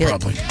other stuff,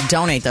 probably.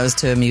 Donate those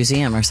to a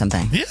museum or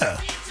something. Yeah.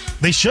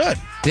 They should.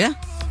 Yeah.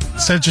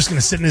 Instead of just going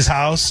to sit in his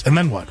house, and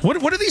then what?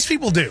 What do these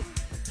people do?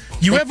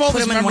 You have all put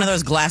this them in one of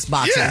those glass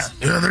boxes.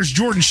 Yeah, there's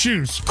Jordan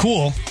shoes.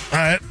 Cool. All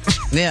right.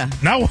 Yeah.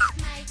 Now,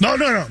 no.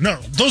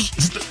 Those,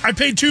 I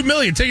paid $2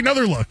 million. Take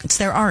another look. It's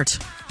their art.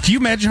 Can you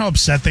imagine how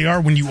upset they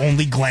are when you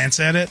only glance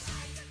at it?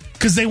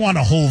 Because they want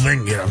a whole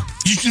thing, you know.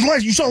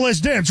 You saw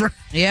Last Dance, right?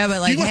 Yeah,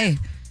 but hey,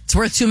 it's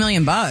worth $2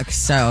 million,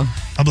 so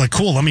I'm like,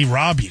 cool. Let me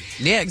rob you.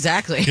 Yeah,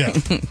 exactly. Yeah.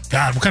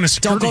 God, what kind of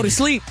security? Don't go to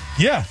sleep.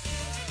 Yeah.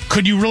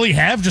 Could you really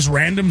have just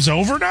randoms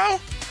over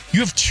now? You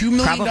have $2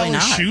 million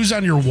shoes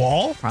on your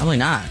wall? Probably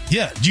not.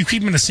 Yeah. Do you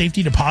keep them in a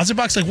safety deposit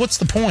box? Like, what's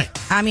the point?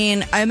 I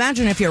mean, I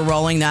imagine if you're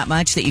rolling that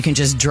much that you can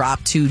just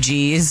drop 2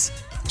 G's.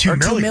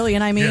 $2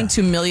 million.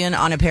 $2 million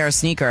on a pair of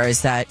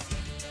sneakers, that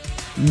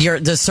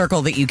the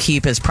circle that you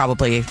keep is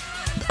probably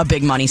a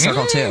big money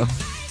circle too.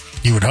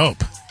 You would hope.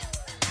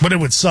 But it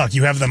would suck.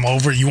 You have them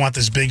over. You want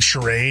this big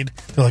charade.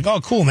 They're like,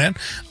 oh, cool, man.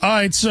 All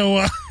right,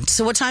 so...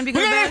 So what time do you go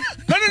to bed?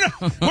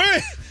 No.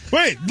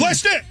 Wait.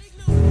 Last it.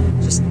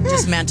 Just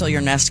dismantle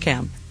your Nest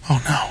Cam.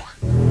 Oh, no.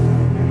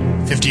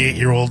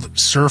 58-year-old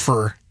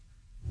surfer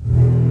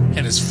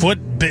had his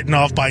foot bitten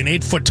off by an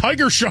 8-foot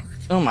tiger shark.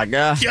 Oh, my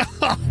God. Yeah.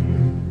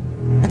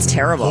 That's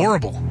terrible.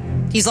 Horrible.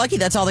 He's lucky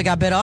that's all they got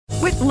bit off.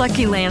 With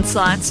Lucky Land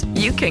Slots,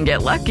 you can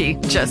get lucky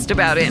just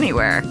about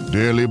anywhere.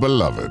 Dearly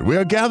beloved, we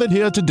are gathered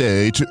here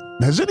today to...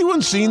 Has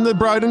anyone seen the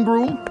bride and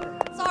groom?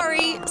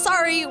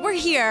 Sorry, we're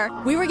here.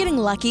 We were getting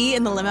lucky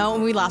in the limo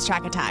and we lost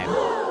track of time.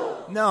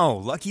 No,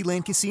 Lucky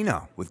Land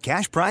Casino, with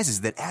cash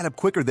prizes that add up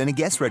quicker than a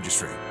guest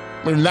registry.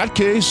 In that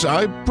case,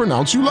 I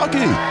pronounce you lucky.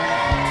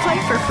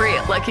 Play for free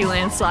at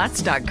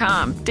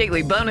LuckyLandSlots.com.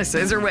 Daily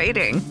bonuses are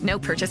waiting. No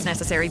purchase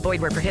necessary.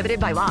 Void where prohibited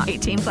by law.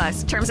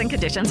 18+. Terms and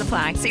conditions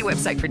apply. See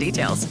website for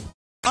details.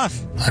 I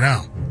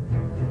know.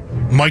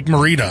 Mike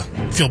Morita,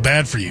 feel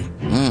bad for you.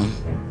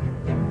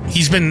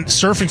 He's been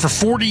surfing for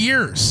 40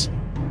 years.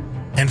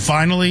 And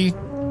finally,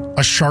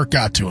 a shark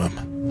got to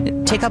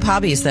him. Take up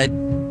hobbies that,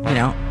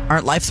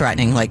 aren't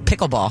life-threatening, like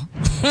pickleball.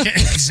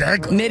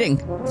 Exactly. Knitting.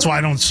 That's why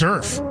I don't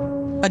surf.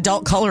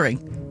 Adult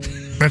coloring.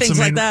 Things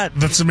like that.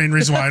 That's the main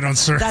reason why I don't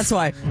surf. That's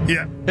why.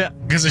 Yeah.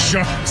 Because of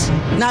sharks.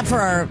 Not for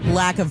our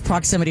lack of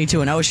proximity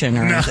to an ocean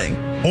or anything.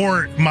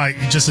 Or my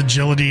just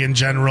agility in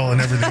general and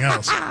everything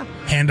else.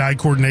 Hand-eye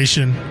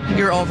coordination.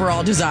 Your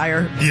overall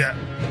desire. Yeah.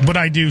 But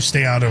I do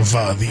stay out of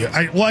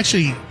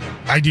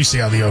I do stay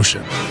out of the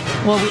ocean.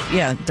 Well,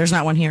 there's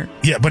not one here.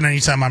 Yeah, but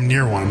anytime I'm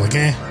near one, I'm like,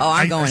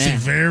 I'm going I stay in.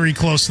 very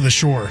close to the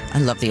shore. I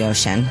love the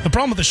ocean. The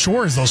problem with the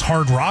shore is those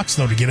hard rocks,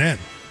 though, to get in.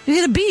 You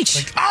get a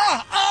beach.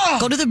 Like,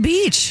 Go to the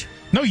beach.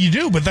 No, you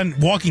do, but then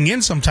walking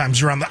in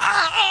sometimes you're on the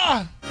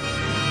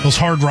those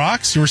hard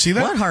rocks. You ever see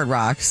that? What hard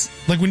rocks?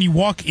 Like when you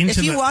walk into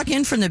If you walk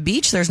in from the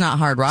beach, there's not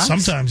hard rocks?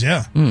 Sometimes,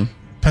 yeah.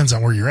 Depends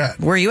on where you're at.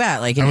 Where are you at?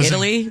 Like in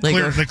Italy?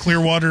 The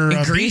Clearwater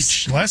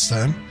Greece? beach last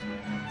time.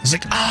 I was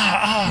like,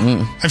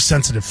 I have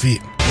sensitive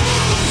feet.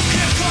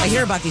 I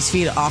hear about these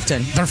feet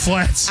often. They're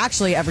flats.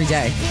 Actually, every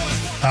day.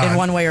 In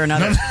one way or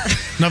another.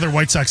 Another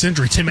White Sox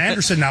injury. Tim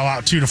Anderson now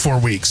out 2 to 4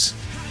 weeks.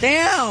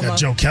 Damn. Got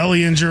Joe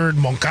Kelly injured.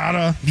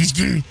 Moncada. He's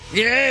good.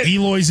 Yeah.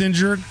 Eloy's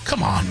injured.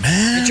 Come on,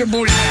 man. Get your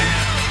booty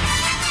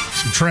back.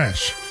 Some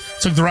trash.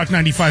 Took the Rock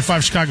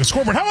 95.5 Chicago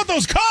scoreboard. How about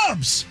those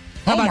Cubs?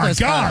 How about my those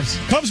God. Cubs?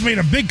 Cubs made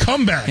a big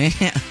comeback.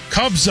 Yeah.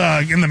 Cubs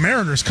and the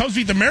Mariners. Cubs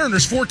beat the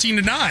Mariners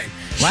 14-9.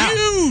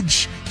 Wow.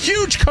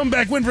 Huge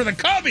comeback win for the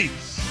Cubbies.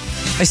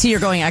 I see you're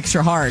going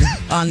extra hard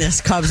on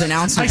this Cubs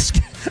announcement.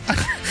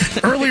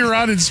 Earlier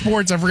on in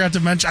sports, I forgot to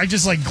mention, I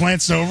just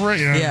glanced over it.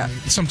 Yeah.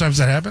 Sometimes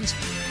that happens.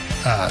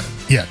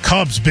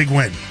 Cubs, big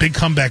win. Big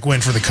comeback win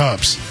for the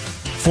Cubs.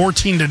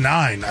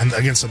 14-9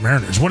 against the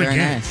Mariners. What a Very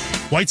game.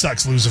 nice. White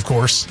Sox lose, of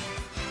course.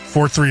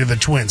 4-3 of the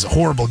Twins. A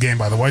horrible game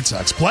by the White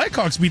Sox.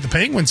 Blackhawks beat the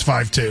Penguins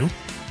 5-2.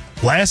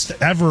 Last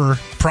ever,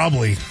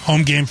 probably,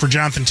 home game for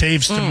Jonathan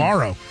Taves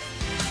tomorrow.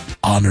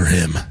 Honor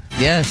him.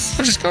 Yes.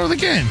 Or just go to the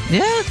game.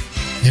 Yeah.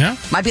 Yeah?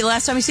 Might be the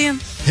last time you see him.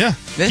 Yeah.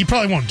 He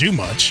probably won't do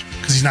much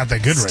because he's not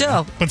that good right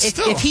now. But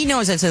if he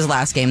knows it's his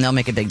last game, they'll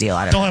make a big deal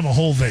out of it. They'll have a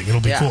whole thing. It'll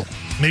be cool.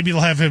 Maybe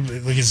they'll have him,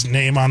 his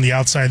name on the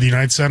outside of the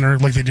United Center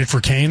like they did for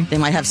Kane. They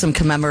might have some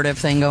commemorative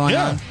thing going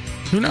on.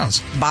 Who knows?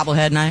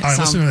 Bobblehead night. All right,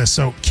 listen to this.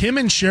 So Kim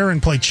and Sharon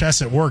play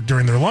chess at work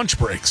during their lunch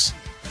breaks.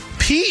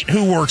 Pete,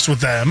 who works with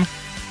them,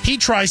 he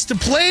tries to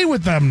play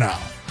with them now.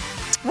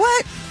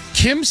 What?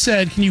 Kim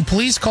said, can you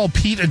please call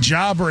Pete a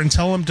jobber and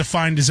tell him to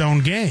find his own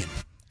game?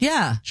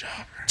 Yeah.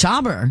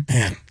 Jobber.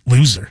 Man,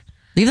 loser.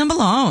 Leave them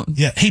alone.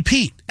 Yeah. Hey,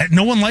 Pete,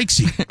 no one likes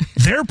you.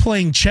 They're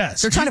playing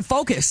chess. They're trying to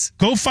focus.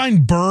 Go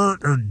find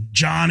Bert or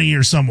Johnny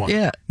or someone.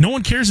 Yeah. No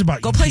one cares about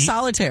you, Go play Pete.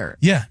 solitaire.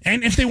 Yeah.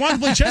 And if they want to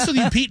play chess with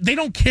you, Pete, they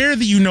don't care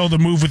that you know the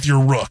move with your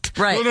rook.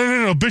 Right.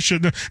 No,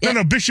 bishop.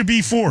 No, bishop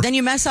E4. Then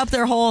you mess up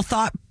their whole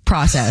thought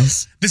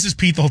process. This is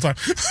Pete the whole time.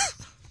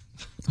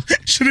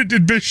 Should have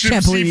did bishop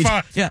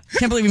C5.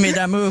 Can't believe you made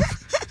that move.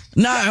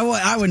 No,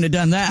 I wouldn't have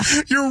done that.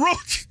 Your rook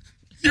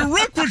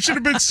should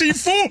have been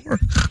C4.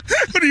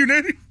 What are you,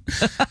 Nanny?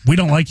 We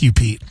don't like you,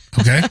 Pete.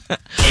 Okay?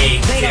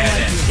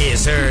 ATS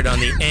is heard on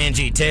the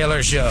Angie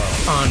Taylor Show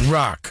on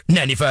Rock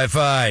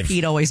 95.5.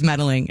 Pete always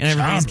meddling in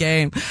everybody's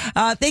game.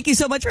 Thank you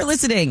so much for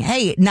listening.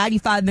 Hey,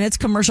 95 minutes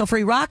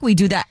commercial-free rock. We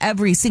do that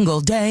every single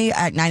day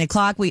at 9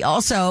 o'clock. We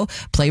also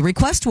play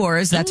Request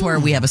Wars. That's where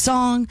we have a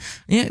song.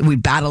 We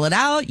battle it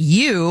out.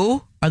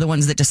 You are the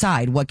ones that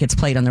decide what gets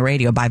played on the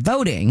radio by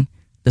voting.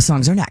 The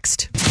songs are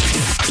next.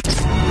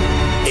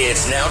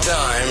 It's now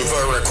time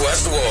for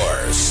Request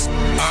Wars.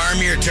 Arm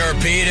your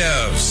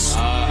torpedoes.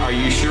 Are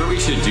you sure we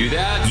should do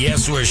that?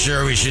 Yes, we're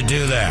sure we should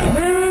do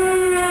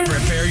that.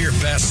 Prepare your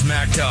best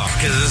smack talk,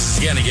 because this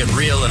is going to get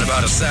real in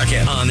about a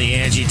second on the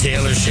Angie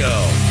Taylor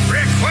Show.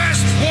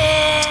 Request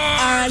Wars!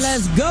 All right,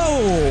 let's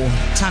go.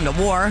 Time to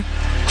war.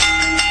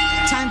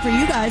 Time for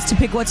you guys to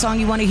pick what song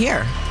you want to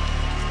hear.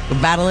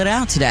 We'll battle it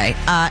out today.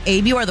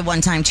 Abe, you are the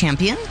one-time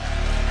champion.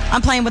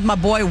 I'm playing with my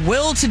boy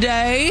Will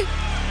today.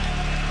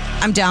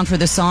 I'm down for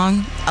this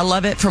song. I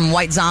love it. From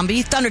White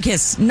Zombie, Thunder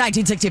Kiss,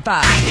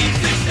 1965.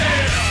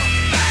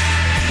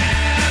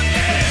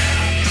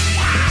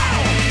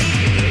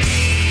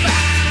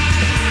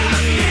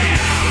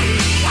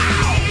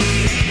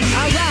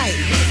 All right.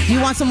 You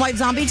want some White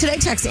Zombie today?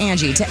 Text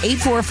Angie to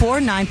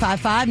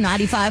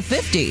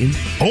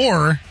 844-955-9550.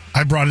 Or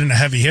I brought in a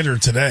heavy hitter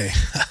today.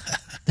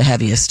 The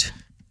heaviest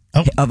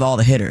of all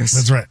the hitters.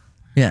 That's right.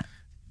 Yeah.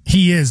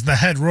 He is the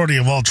head roadie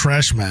of all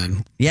Trash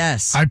Men.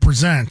 Yes. I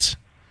present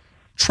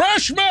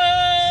Trash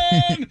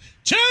Man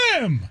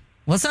Tim.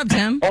 What's up,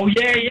 Tim? Oh,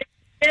 yeah.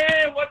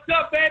 What's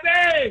up,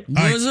 baby?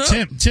 What's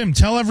up? Tim,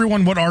 tell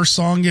everyone what our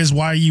song is,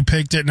 why you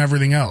picked it, and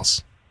everything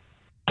else.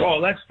 Oh,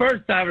 let's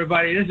first,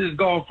 everybody. This is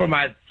going for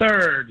my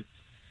third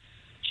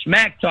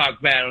Smack Talk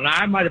battle. Now,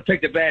 I might have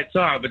picked a bad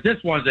song, but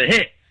this one's a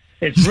hit.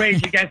 It's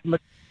Rage Against the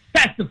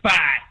Testify.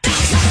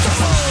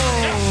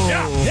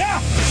 Yeah.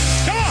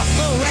 Come on. A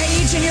little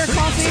rage in your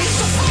coffee.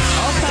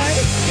 Okay.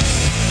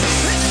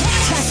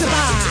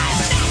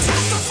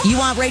 Testify. You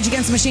want Rage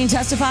Against the Machine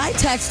Testify?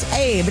 Text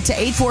Abe to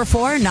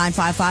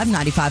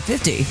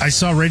 844-955-9550. I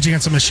saw Rage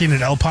Against the Machine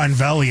at Alpine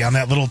Valley on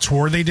that little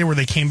tour they did where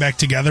they came back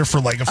together for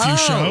like a few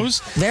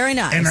shows. Very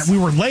nice. And we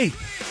were late.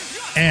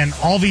 And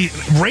all the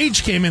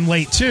Rage came in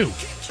late too.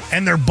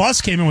 And their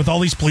bus came in with all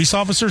these police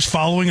officers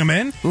following them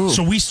in. Ooh.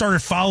 So we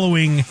started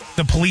following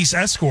the police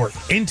escort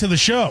into the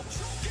show.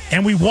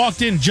 And we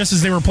walked in just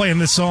as they were playing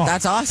this song.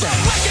 That's awesome.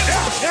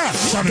 Yeah.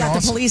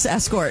 Got the police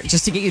escort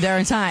just to get you there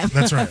in time.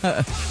 That's right.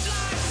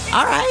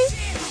 All right.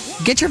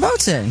 Get your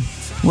votes in.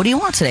 What do you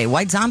want today?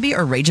 White Zombie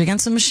or Rage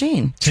Against the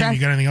Machine? Tim, you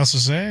got anything else to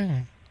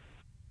say?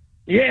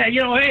 Yeah,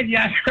 Andy,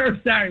 I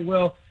heard, sorry,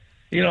 Will.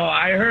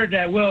 I heard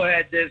that Will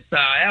had this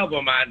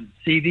album on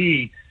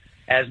CD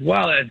as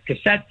well as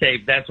cassette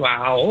tape. That's why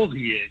how old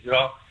he is, Is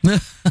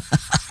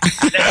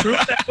that true,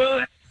 that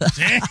Will?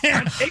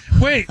 Damn.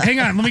 Wait, hang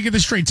on. Let me get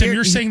this straight. Tim,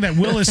 you're saying that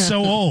Will is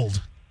so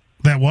old.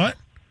 That what?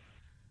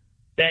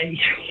 That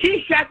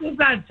he got this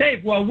on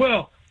tape. Well,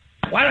 Will,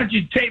 why don't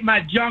you tape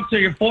my junk to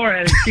your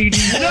forehead and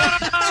CDs?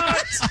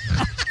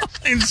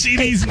 And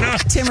CDs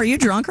not. Tim, are you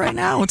drunk right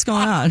now? What's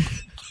going on?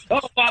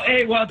 Oh,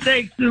 well,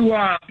 thanks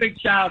to big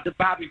shout out to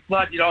Bobby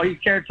Flood. He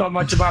cared so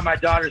much about my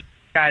daughter's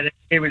guy that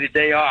he gave me the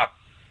day off.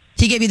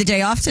 He gave you the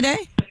day off today?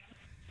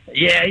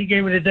 Yeah, he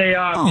gave me the day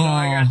off.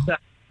 I got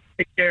to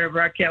take care of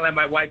her. I can't let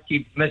my wife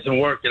keep missing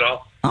work,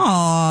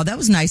 Oh, that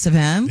was nice of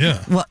him.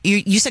 Yeah. Well,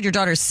 you said your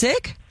daughter's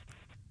sick?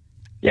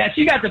 Yeah,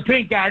 she got the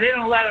pink eye. They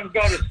don't let him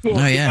go to school.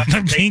 Oh, yeah.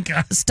 The pink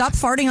eye. Stop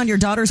farting on your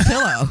daughter's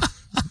pillow.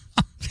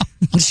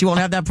 She won't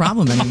have that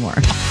problem anymore.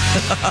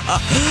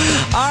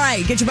 All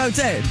right, get your votes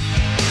in.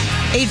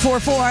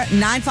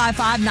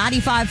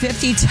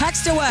 844-955-9550.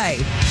 Text away.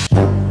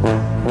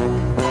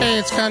 Hey,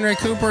 it's Conrad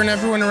Cooper, and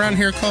everyone around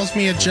here calls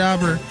me a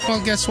jobber.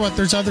 Well, guess what?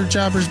 There's other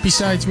jobbers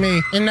besides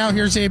me. And now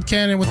here's Abe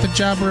Cannon with the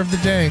jobber of the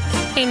day.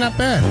 Hey, not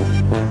bad.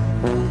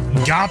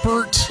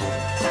 Goppert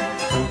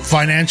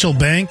Financial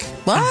Bank,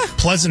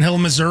 Pleasant Hill,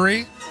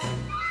 Missouri,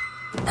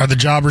 are the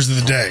jobbers of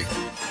the day.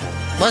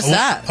 What's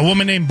that? A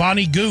woman named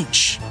Bonnie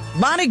Gooch.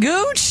 Bonnie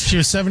Gooch? She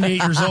was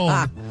 78 years old.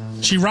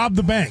 She robbed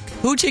the bank.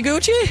 Hoochie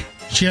Goochie?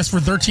 She asked for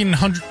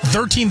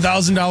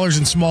 $13,000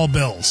 in small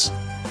bills.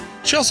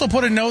 She also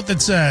put a note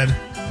that said,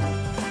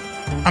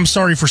 "I'm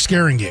sorry for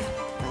scaring you."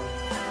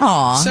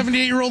 Aw.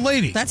 78-year-old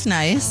lady. That's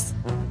nice.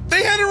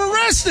 They had her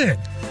arrested.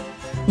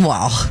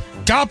 Wow.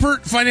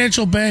 Goppert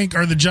Financial Bank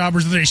are the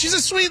jobbers of the day. She's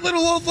a sweet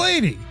little old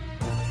lady.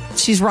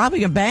 She's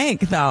robbing a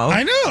bank, though.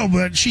 I know,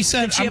 but she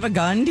said... Did she have a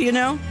gun, do you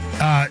know?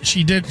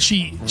 She did.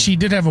 She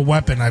did have a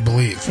weapon, I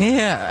believe.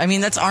 Yeah, I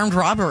mean, that's armed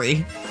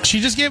robbery.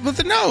 She just gave with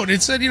the note.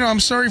 It said, "I'm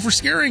sorry for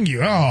scaring you."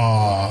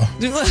 Aww.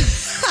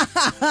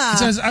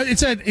 It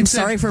said, I'm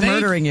sorry for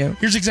murdering you.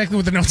 Here's exactly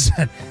what the note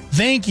said.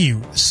 "Thank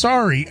you.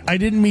 Sorry, I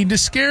didn't mean to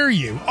scare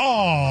you."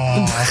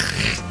 Aww.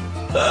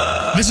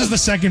 This is the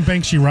second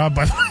bank she robbed,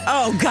 by the way.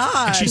 Oh,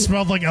 God. And she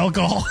smelled like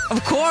alcohol.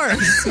 Of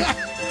course.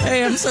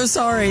 Hey, I'm so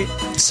sorry.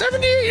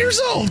 78 years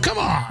old. Come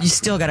on. You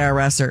still got to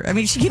arrest her. I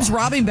mean, she keeps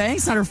robbing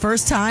banks. Not her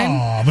first time.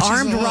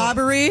 Armed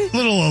robbery.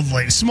 Little old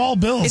lady. Small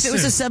bills. If it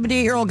was a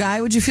 78-year-old guy,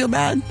 would you feel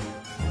bad?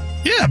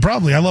 Yeah,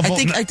 probably.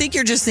 I think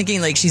you're just thinking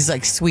like she's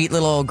like sweet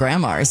little old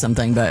grandma or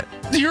something. But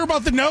did you hear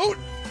about the note?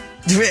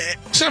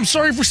 Said, "I'm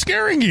sorry for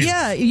scaring you."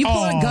 Yeah, you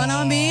pull a gun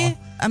on me,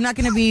 I'm not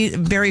going to be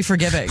very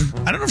forgiving.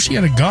 I don't know if she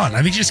had a gun.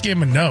 I think she just gave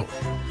him a note.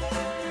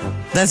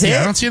 That's it?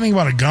 I don't see anything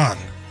about a gun.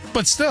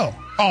 But still.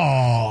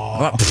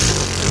 Well,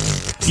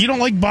 you don't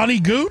like Bonnie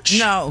Gooch?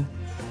 No.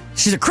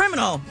 She's a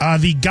criminal.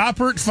 The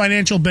Goppert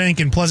Financial Bank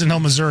in Pleasant Hill,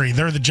 Missouri.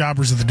 They're the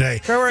jobbers of the day.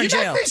 Throw her in jail.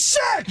 You got me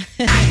sick!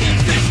 The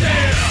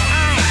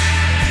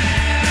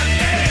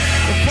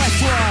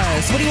question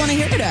was, what do you want to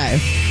hear today?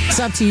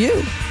 It's up to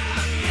you.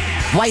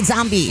 White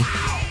Zombie.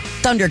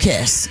 Thunder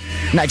Kiss.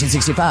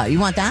 1965. You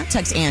want that?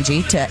 Text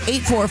Angie to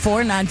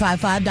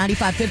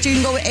 844-955-9550. You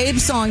can go with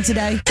Abe's song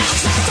today.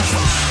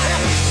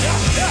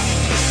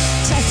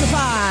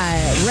 Testify.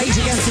 Rage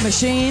Against the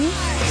Machine.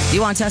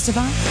 You want to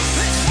testify?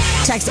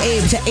 Text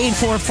Abe to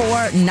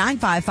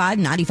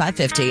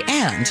 844-955-9550.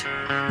 And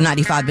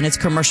 95 minutes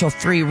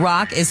commercial-free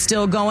rock is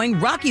still going.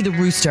 Rocky the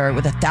Rooster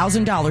with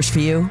 $1,000 for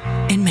you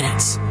in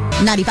minutes.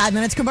 95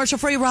 minutes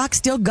commercial-free rock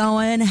still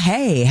going.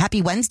 Hey,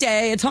 happy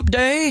Wednesday. It's hump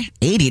day.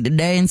 80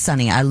 today and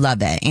sunny. I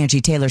love it.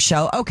 Angie Taylor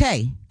Show.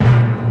 Okay.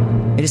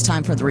 It is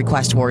time for the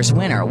Request Wars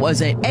winner.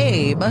 Was it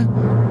Abe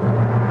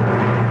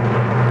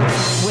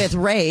with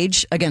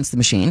Rage Against the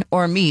Machine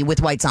or me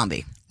with White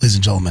Zombie? Ladies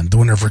and gentlemen, the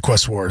winner of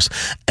Request Wars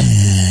and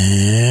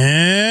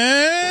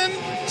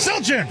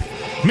still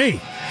champion,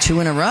 me.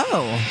 2 in a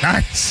row.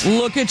 Nice.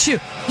 Look at you.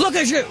 Look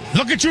at you.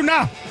 Look at you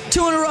now.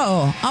 2 in a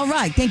row. All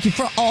right. Thank you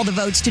for all the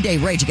votes today.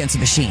 Rage Against the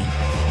Machine.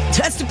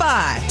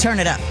 Testify. Turn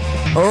it up.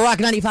 Rock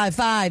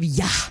 95.5.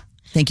 Yeah.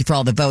 Thank you for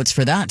all the votes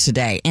for that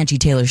today. Angie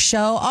Taylor Show.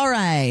 All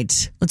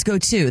right. Let's go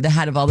to the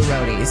head of all the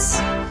roadies.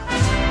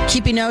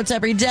 Keeping notes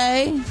every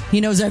day. He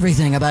knows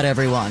everything about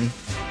everyone.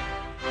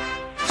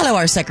 Hello,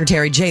 our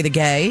secretary, Jay the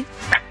Gay.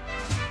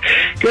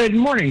 Good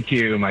morning to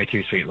you, my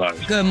two sweet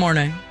loves. Good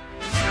morning.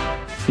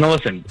 Now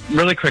listen,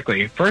 really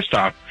quickly. First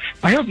off,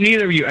 I hope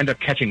neither of you end up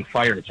catching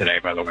fire today,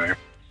 by the way.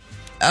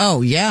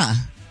 Oh, yeah.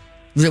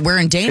 We're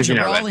in danger. You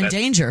know, we're all in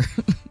danger.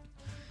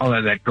 All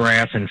that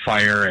grass and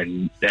fire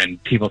and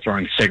people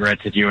throwing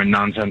cigarettes at you and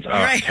nonsense. Oh,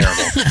 right.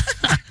 Terrible.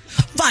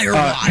 Fire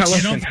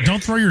watch.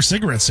 Don't throw your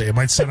cigarettes, it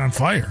might set on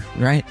fire.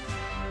 Right.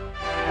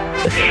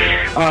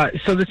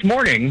 So this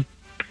morning,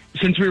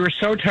 since we were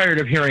so tired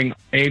of hearing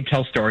Abe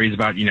tell stories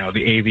about,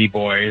 the AV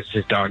boys,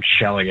 his dog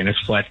Shelly, and his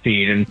flat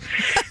feet, and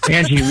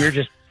Angie, we were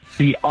just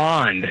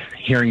beyond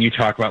hearing you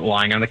talk about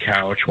lying on the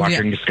couch,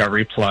 watching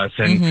Discovery Plus,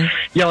 and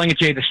yelling at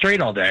Jay the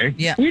Straight all day.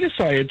 Yeah. We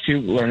decided to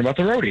learn about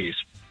the roadies.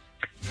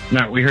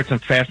 Now, we heard some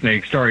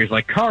fascinating stories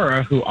like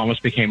Cara, who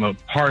almost became a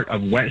part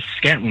of Wes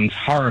Scantlin's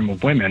harem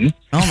of women.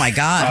 Oh, my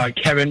God.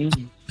 Kevin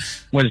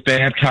was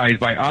baptized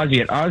by Ozzy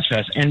at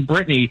Ozfest, and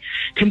Brittany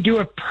can do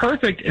a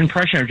perfect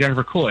impression of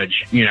Jennifer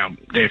Coolidge,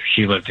 if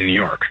she lived in New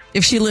York.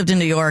 If she lived in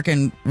New York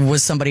and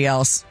was somebody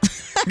else.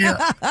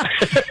 Yeah.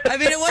 I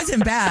mean, it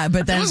wasn't bad,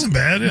 but then it wasn't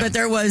bad. Yeah. But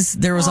there was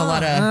a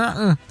lot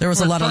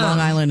of Long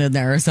Island in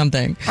there or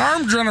something.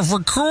 I'm Jennifer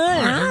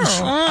Coolidge.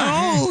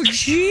 Oh,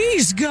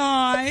 jeez,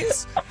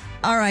 guys.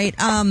 All right.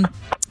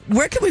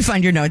 Where can we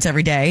find your notes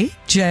every day,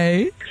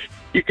 Jay?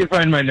 You can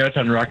find my notes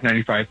on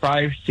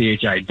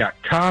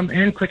rock955chi.com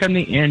and click on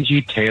the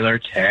Angie Taylor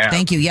tab.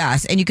 Thank you,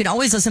 yes. And you can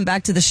always listen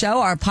back to the show.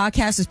 Our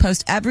podcast is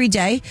posted every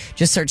day.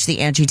 Just search the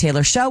Angie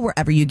Taylor Show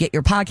wherever you get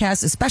your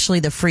podcasts, especially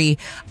the free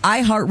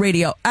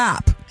iHeartRadio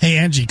app. Hey,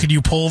 Angie, could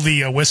you pull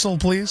the whistle,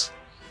 please?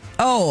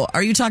 Oh,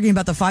 are you talking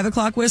about the 5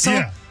 o'clock whistle?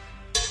 Yeah.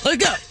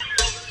 Let's go.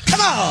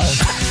 Come on.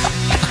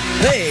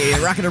 Hey,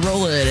 rockin' and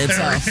rollin'. It's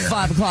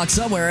 5 o'clock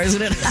somewhere,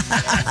 isn't it?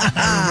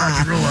 Rock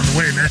and roll on the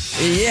way, man.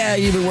 Yeah,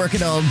 you've been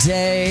working all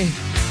day.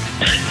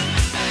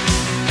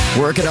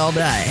 Working all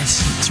night.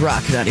 It's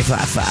Rock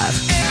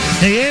 95.5.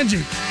 Hey,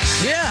 Angie.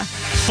 Yeah.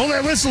 Pull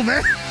that whistle,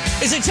 man.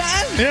 Is it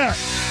time? Yeah.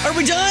 Are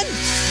we done?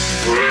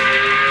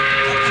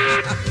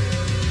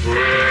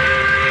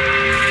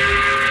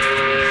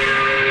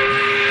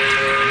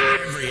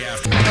 Every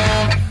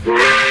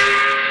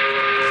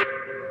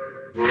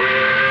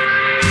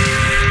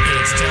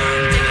It's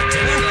time for the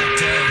 10 o'clock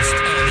toast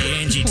on the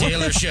Angie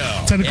Taylor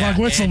Show. 10 o'clock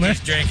whistle, man.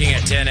 Angie's drinking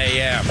at 10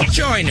 a.m.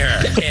 Join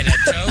her in a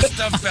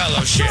toast of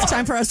fellowship. It's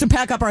time for us to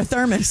pack up our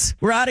thermos.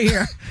 We're out of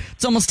here.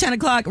 It's almost 10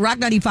 o'clock. Rock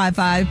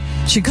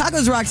 95.5,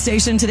 Chicago's rock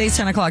station. Today's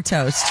 10 o'clock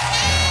toast.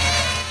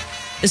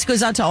 This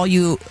goes out to all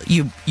you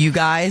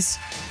guys,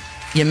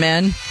 you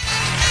men,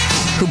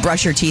 who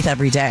brush your teeth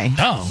every day.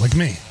 Oh, like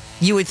me.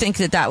 You would think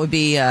that would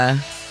be,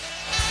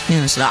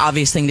 it's an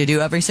obvious thing to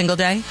do every single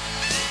day.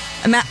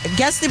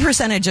 Guess the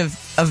percentage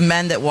of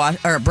men that wash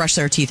or brush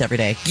their teeth every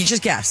day. You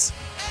just guess.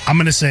 I'm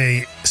going to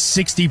say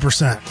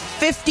 60%.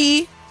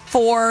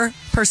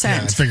 54%.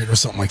 Yeah, I figured it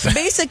was something like that.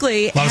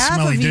 Basically,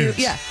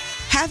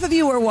 half of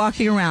you are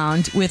walking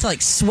around with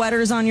like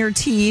sweaters on your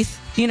teeth,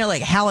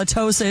 like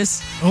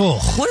halitosis. Oh.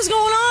 What is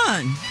going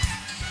on?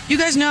 You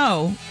guys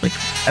know, like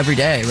every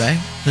day, right?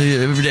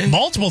 Every day.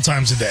 Multiple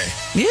times a day.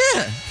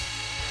 Yeah.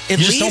 At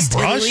least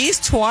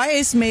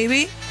twice,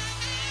 maybe.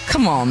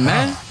 Come on,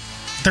 man.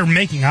 They're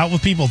making out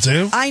with people,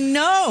 too? I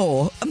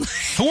know.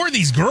 Who are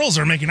these girls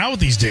that are making out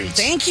with these dudes?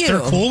 Thank you. They're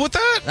cool with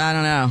that? I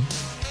don't know.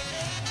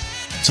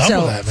 What's up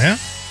with that, man?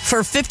 For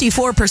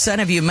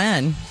 54% of you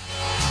men,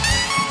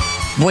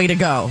 way to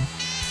go.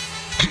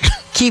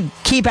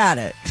 Keep at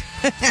it.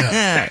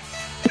 Yeah.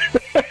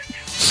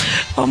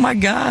 Oh, my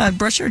God.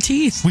 Brush your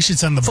teeth. We should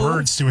send the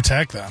birds to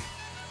attack them.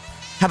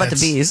 How about the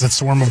bees? That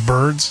swarm of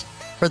birds?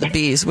 Or the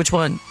bees? Which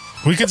one?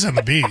 We could send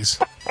the bees.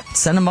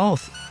 Send them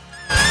both.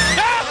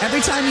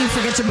 Every time you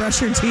forget to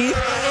brush your teeth,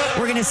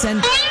 we're going to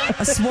send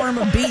a swarm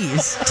of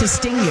bees to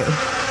sting you.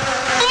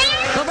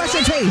 Go brush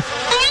your teeth.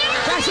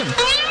 Brush them.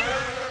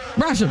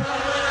 Brush them.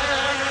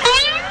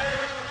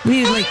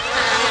 We like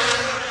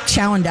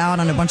chowing down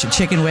on a bunch of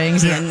chicken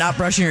wings and then not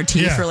brushing your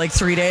teeth for like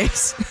 3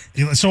 days.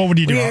 So what would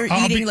you do?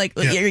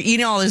 You're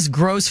eating all this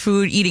gross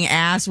food, eating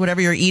ass,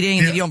 whatever you're eating,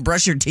 and then you don't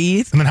brush your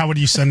teeth. And then how would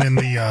you send in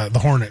the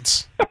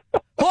hornets?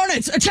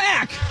 Hornets,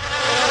 attack!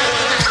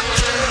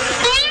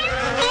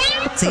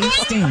 See,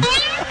 sting.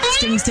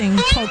 Sting, sting,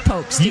 poke,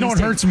 poke. Sting, you know what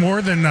hurts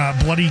more than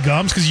bloody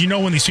gums? Because you know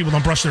when these people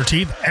don't brush their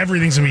teeth,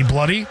 everything's going to be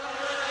bloody.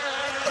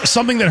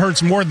 Something that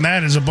hurts more than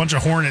that is a bunch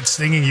of hornets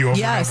stinging you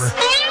over and over.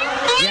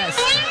 Yes.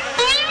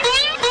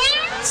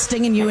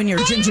 Stinging you in your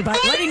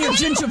gingivitis. Right in your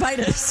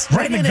gingivitis.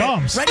 Right in the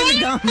gums. Right in the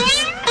gums.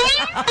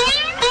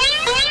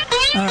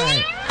 All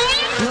right.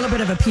 A little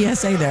bit of a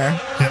PSA there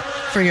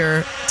for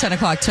your 10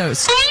 o'clock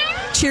toast.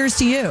 Cheers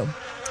to you.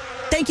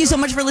 Thank you so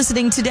much for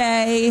listening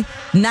today.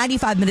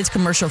 95 minutes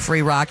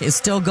commercial-free rock is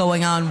still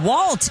going on.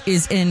 Walt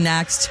is in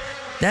next.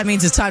 That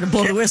means it's time to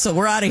blow the whistle.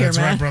 We're out of here,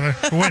 man. That's right,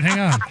 brother. Wait, hang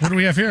on. What do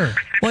we have here?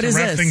 What is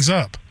wrap this? Things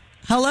up.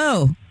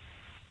 Hello.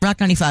 Rock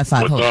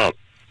 95.5. What's up?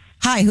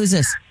 Hi, who's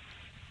this?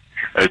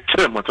 Hey,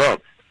 Tim, what's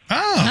up?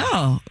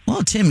 Oh.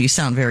 Well, Tim, you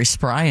sound very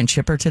spry and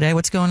chipper today.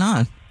 What's going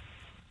on?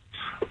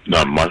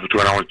 Not much. What's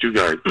going on with you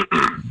guys?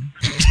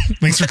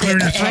 Thanks for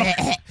clearing your throat.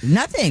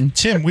 Nothing.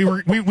 Tim, we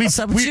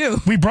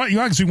brought you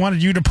on because we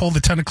wanted you to pull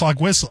the 10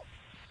 o'clock whistle.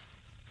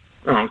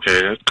 Oh,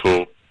 okay, that's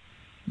cool.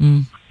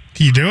 Can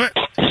you do it?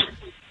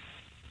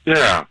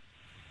 Yeah.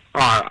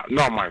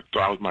 No, my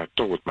throat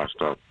was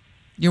messed up.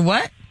 Your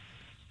what?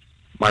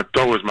 My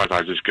throat was messed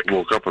up. I just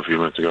woke up a few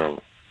minutes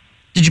ago.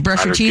 Did you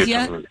brush your teeth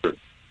yet?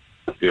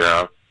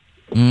 Yeah.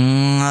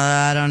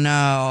 I don't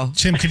know.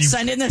 Tim, can you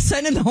send in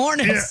the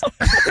hornets?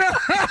 Yeah.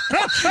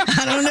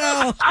 I don't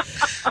know.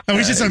 No,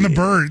 we should send the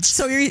birds.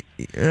 So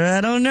I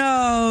don't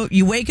know.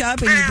 You wake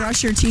up and you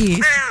brush your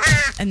teeth,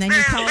 and then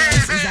you call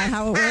us. Is that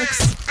how it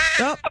works?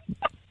 Oh,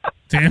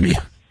 damn you!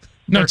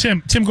 No,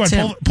 Tim, go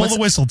ahead. Pull the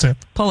whistle, Tim.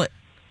 Pull it.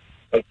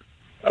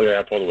 Okay,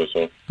 I pull the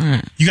whistle. All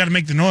right. You got to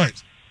make the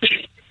noise.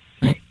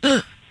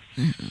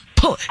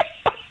 Pull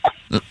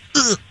it.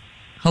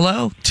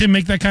 Hello, Tim.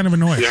 Make that kind of a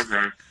noise. Yeah,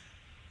 man.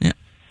 Yeah.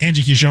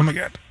 Angie, can you show him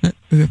again?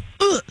 Let's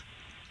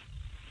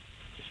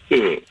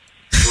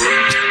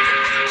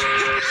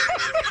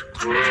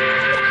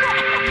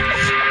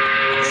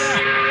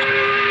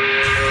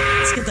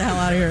get the hell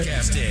out of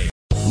here.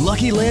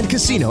 Lucky Land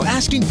Casino,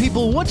 asking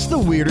people, what's the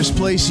weirdest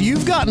place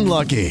you've gotten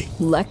lucky?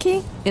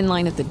 Lucky? In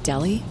line at the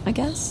deli, I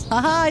guess?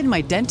 Aha, in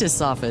my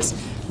dentist's office.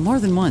 More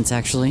than once,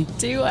 actually.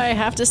 Do I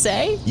have to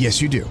say?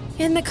 Yes, you do.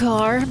 In the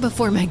car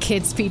before my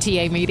kids'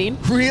 PTA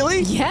meeting.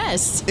 Really?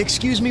 Yes.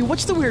 Excuse me,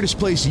 what's the weirdest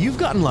place you've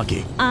gotten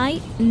lucky?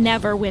 I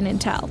never win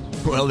and tell.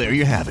 Well, there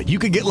you have it. You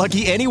can get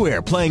lucky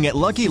anywhere, playing at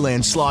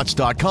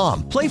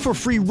LuckyLandSlots.com. Play for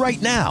free right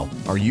now.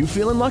 Are you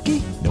feeling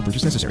lucky? No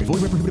purchase necessary.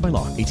 Void where prohibited by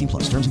law. 18+.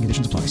 Terms and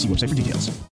conditions apply. See website for details.